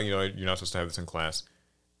 yeah, like, you're not supposed to have this in class.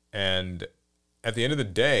 And at the end of the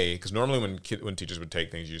day, because normally when teachers would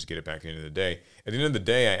take things, you just get it back at the end of the day. At the end of the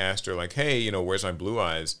day, I asked her, like, hey, where's my blue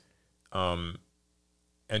eyes?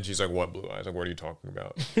 And she's like, what blue eyes? Like, what are you talking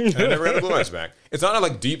about? And I never got the blue eyes back. It's not a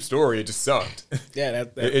like deep story. It just sucked. Yeah,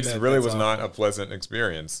 it really was not a pleasant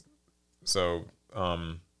experience. So,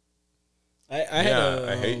 I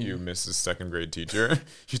hate you, Mrs. Second grade teacher.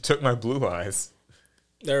 You took my blue eyes.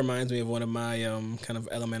 That reminds me of one of my kind of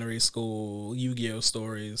elementary school Yu-Gi-Oh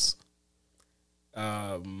stories.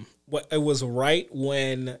 It was right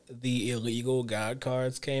when the illegal God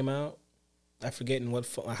cards came out. I'm forgetting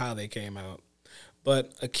how they came out.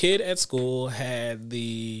 But a kid at school had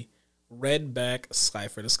the red back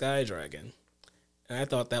Cypher the Sky Dragon. And I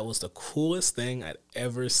thought that was the coolest thing I'd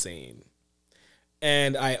ever seen.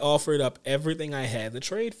 And I offered up everything I had to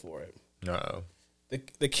trade for it. Uh-oh.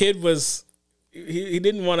 The kid was... He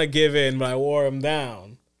didn't want to give in, but I wore him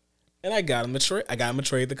down. And I got him to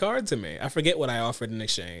trade the card to me. I forget what I offered in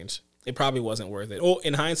exchange. It probably wasn't worth it. Oh,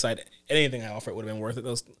 in hindsight, anything I offered would have been worth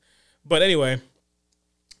it. But anyway...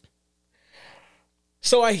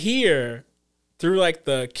 So I hear through like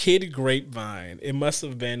the kid grapevine, it must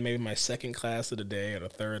have been maybe my second class of the day or the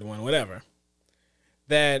third one, whatever,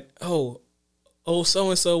 that,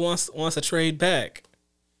 so-and-so wants to trade back.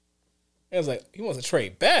 I was like, he wants to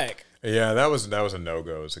trade back? Yeah, that was a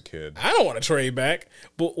no-go as a kid. I don't want to trade back.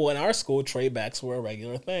 But in our school, trade backs were a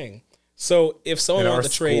regular thing. So if someone wanted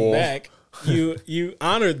to trade back, you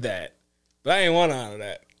honored that. But I didn't want to honor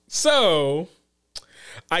that. So...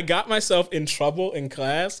 I got myself in trouble in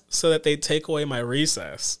class so that they take away my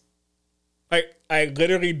recess. Like, I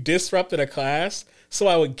literally disrupted a class so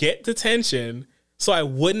I would get detention so I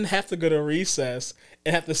wouldn't have to go to recess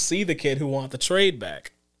and have to see the kid who wanted the trade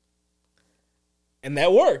back. And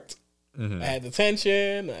that worked. Mm-hmm. I had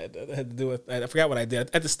detention. I had to do it. I forgot what I did.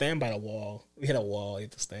 I had to stand by the wall. We had a wall you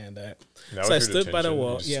had to stand at. So I stood by the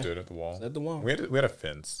wall. You stood at the wall. Stood at the wall. We had a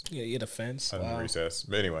fence. Yeah, you had a fence. On recess.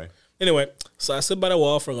 But anyway, so I stood by the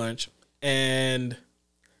wall for lunch, and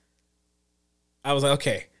I was like,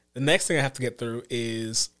 okay, the next thing I have to get through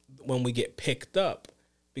is when we get picked up,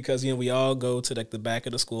 because we all go to like the back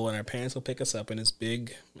of the school, and our parents will pick us up in this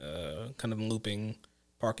big kind of looping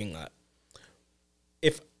parking lot.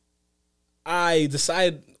 If I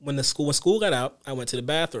decided when school got out, I went to the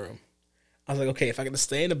bathroom. I was like, okay, if I get to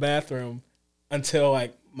stay in the bathroom until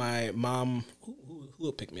like my mom, who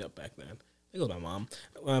would pick me up back then? I think it was my mom.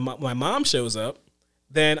 When my mom shows up,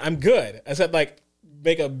 then I'm good. I said like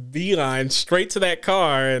make a beeline straight to that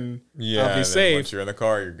car and I'll be safe. Once you're in the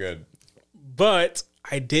car, you're good. But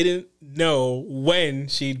I didn't know when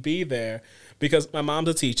she'd be there because my mom's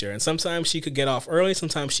a teacher and sometimes she could get off early,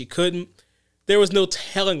 sometimes she couldn't. There was no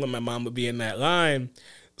telling when my mom would be in that line.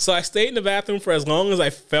 So I stayed in the bathroom for as long as I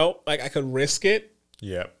felt like I could risk it.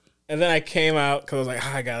 Yep. And then I came out because I was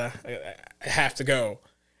like, I have to go.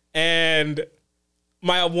 And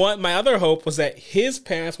my other hope was that his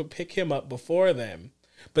parents would pick him up before them.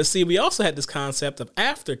 But see, we also had this concept of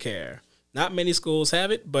aftercare. Not many schools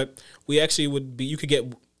have it, but we actually you could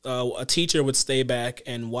get, a teacher would stay back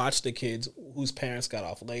and watch the kids whose parents got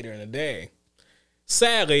off later in the day.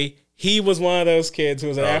 Sadly, he was one of those kids who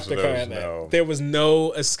was an aftercare. There was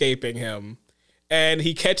no escaping him. And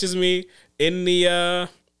he catches me in the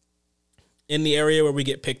area where we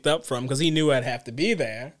get picked up from because he knew I'd have to be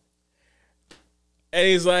there. And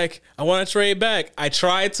he's like, I want to trade back. I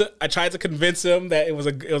tried to convince him that it was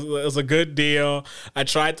a good deal. I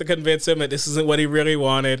tried to convince him that this isn't what he really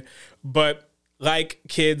wanted. But like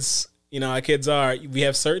kids, how kids are, we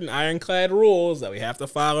have certain ironclad rules that we have to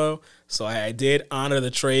follow. So I did honor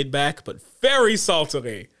the trade back, but very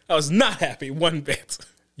saltily. I was not happy one bit.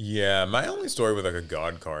 Yeah, my only story with like a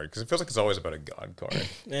God card, because it feels like it's always about a God card.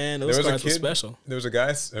 Man, those cards were special. There was a guy,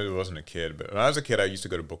 it wasn't a kid, but when I was a kid, I used to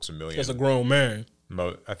go to Books A Million. As a grown man.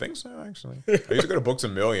 I think so, actually. I used to go to Books A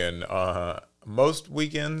Million most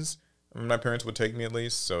weekends. My parents would take me at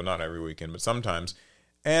least, so not every weekend, but sometimes.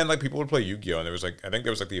 And like people would play Yu-Gi-Oh, and there was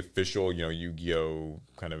the official, Yu-Gi-Oh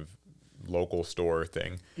kind of local store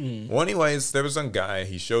thing. Well, anyways, there was some guy,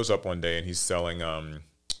 he shows up one day and he's selling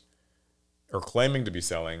or claiming to be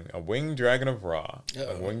selling a Winged Dragon of Ra.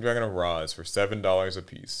 A Winged Dragon of Ra is for $7 a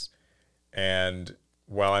piece. And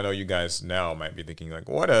while I know you guys now might be thinking like,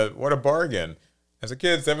 what a bargain. As a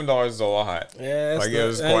kid, $7 is a lot. Yeah, it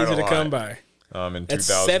was quite a lot to come by. In That's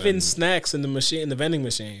 7 snacks in the vending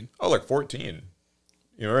machine. Oh, like 14.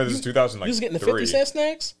 Remember this is 2003. You was getting the 50-cent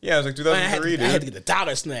snacks? Yeah, it was like 2003, I had to get the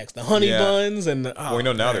dollar snacks, the honey buns, and now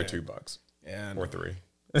they're $2. Yeah, or $3.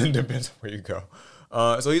 It depends on where you go.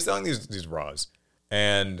 So he's selling these raws.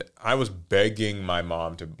 And I was begging my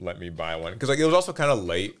mom to let me buy one because like it was also kind of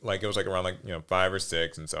late. Like it was like around like 5 or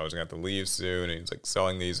 6, and so I was gonna have to leave soon. And he's like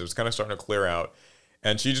selling these. It was kind of starting to clear out,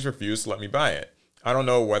 and she just refused to let me buy it. I don't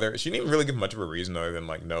know whether she didn't even really give much of a reason other than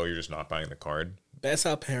like, no, you're just not buying the card. That's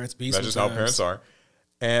how parents be. That's just how parents are.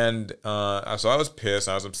 And so I was pissed.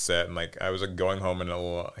 I was upset, and like I was like going home in a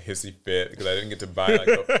little hissy fit because I didn't get to buy like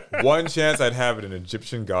the one chance I'd have an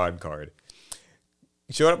Egyptian god card.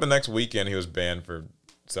 He showed up the next weekend. He was banned for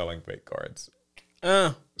selling fake cards.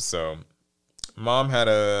 So, mom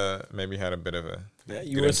maybe had a bit of a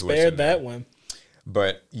you were spared that one.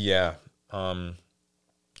 But yeah.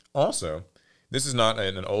 Also, this is not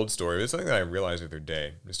an old story. It's something that I realized the other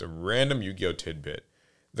day. Just a random Yu-Gi-Oh tidbit.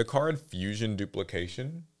 The card Fusion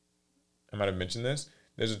Duplication. I might have mentioned this.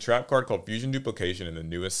 There's a trap card called Fusion Duplication in the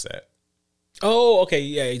newest set. Oh, okay.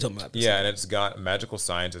 Yeah, you told me about this. Yeah, and it's got a magical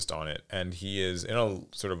scientist on it, and he is in a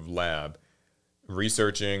sort of lab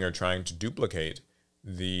researching or trying to duplicate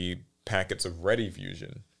the packets of Ready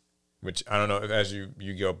Fusion, which I don't know, as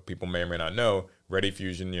Yu-Gi-Oh people may or may not know, Ready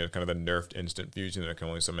Fusion, kind of the nerfed instant fusion that can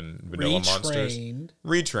only summon vanilla monsters.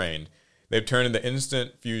 Retrained. They've turned the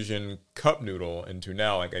instant fusion cup noodle into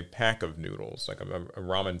now like a pack of noodles, like a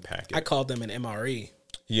ramen packet. I called them an MRE.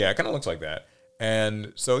 Yeah, it kind of looks like that.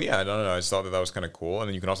 And so, yeah, I don't know. I just thought that was kind of cool. And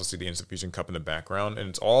then you can also see the instant fusion cup in the background. And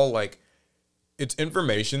it's all like, it's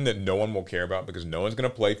information that no one will care about because no one's going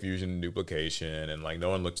to play fusion duplication. And like, no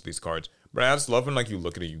one looks at these cards. But I just love when like you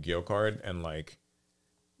look at a Yu-Gi-Oh card and like,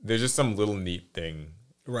 there's just some little neat thing.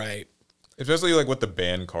 Right. Especially like with the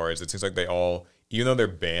banned cards. It seems like they all, even though they're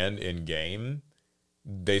banned in game,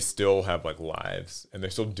 they still have like lives. And they're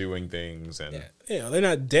still doing things. And yeah, they're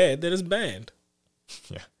not dead. They're just banned.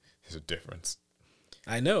 Yeah, there's a difference.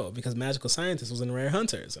 I know, because Magical Scientist was in Rare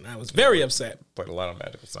Hunters, and I was very upset. Played a lot of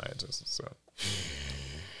Magical Scientists,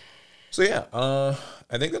 so yeah.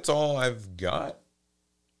 I think that's all I've got.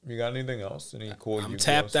 You got anything else? Any cool I'm Yu-Gi-Oh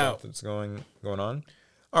tapped stuff out that's going on?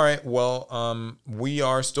 All right. Well, we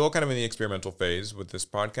are still kind of in the experimental phase with this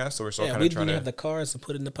podcast, so we're still kind of trying to have the cards to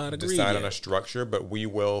put in the pot of greed. Decide on a structure, but we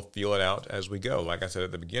will feel it out as we go. Like I said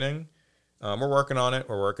at the beginning, we're working on it.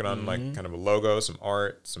 We're working on like kind of a logo, some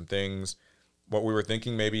art, some things. What we were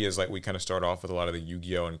thinking maybe is like we kind of start off with a lot of the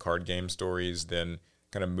Yu-Gi-Oh and card game stories, then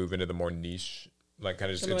kind of move into the more niche, like kind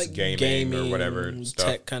of just it's like gaming or whatever stuff,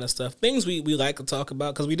 tech kind of stuff. Things we like to talk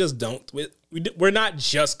about because we just don't. We're not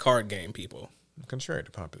just card game people. Contrary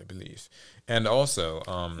to popular belief, and also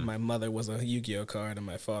my mother was a Yu-Gi-Oh card, and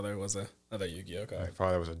my father was another Yu-Gi-Oh card. My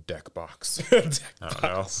father was a deck box. I don't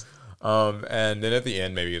know. And then at the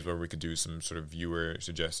end, maybe is where we could do some sort of viewer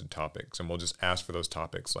suggested topics, and we'll just ask for those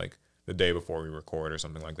topics like the day before we record or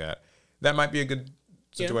something like that. That might be a good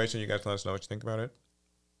situation. You guys let us know what you think about it.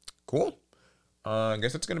 Cool. I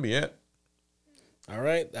guess that's going to be it. All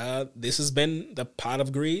right. This has been the Pot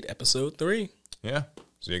of Greed, episode 3. Yeah.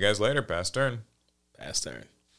 See you guys later. Pass turn. Pass turn.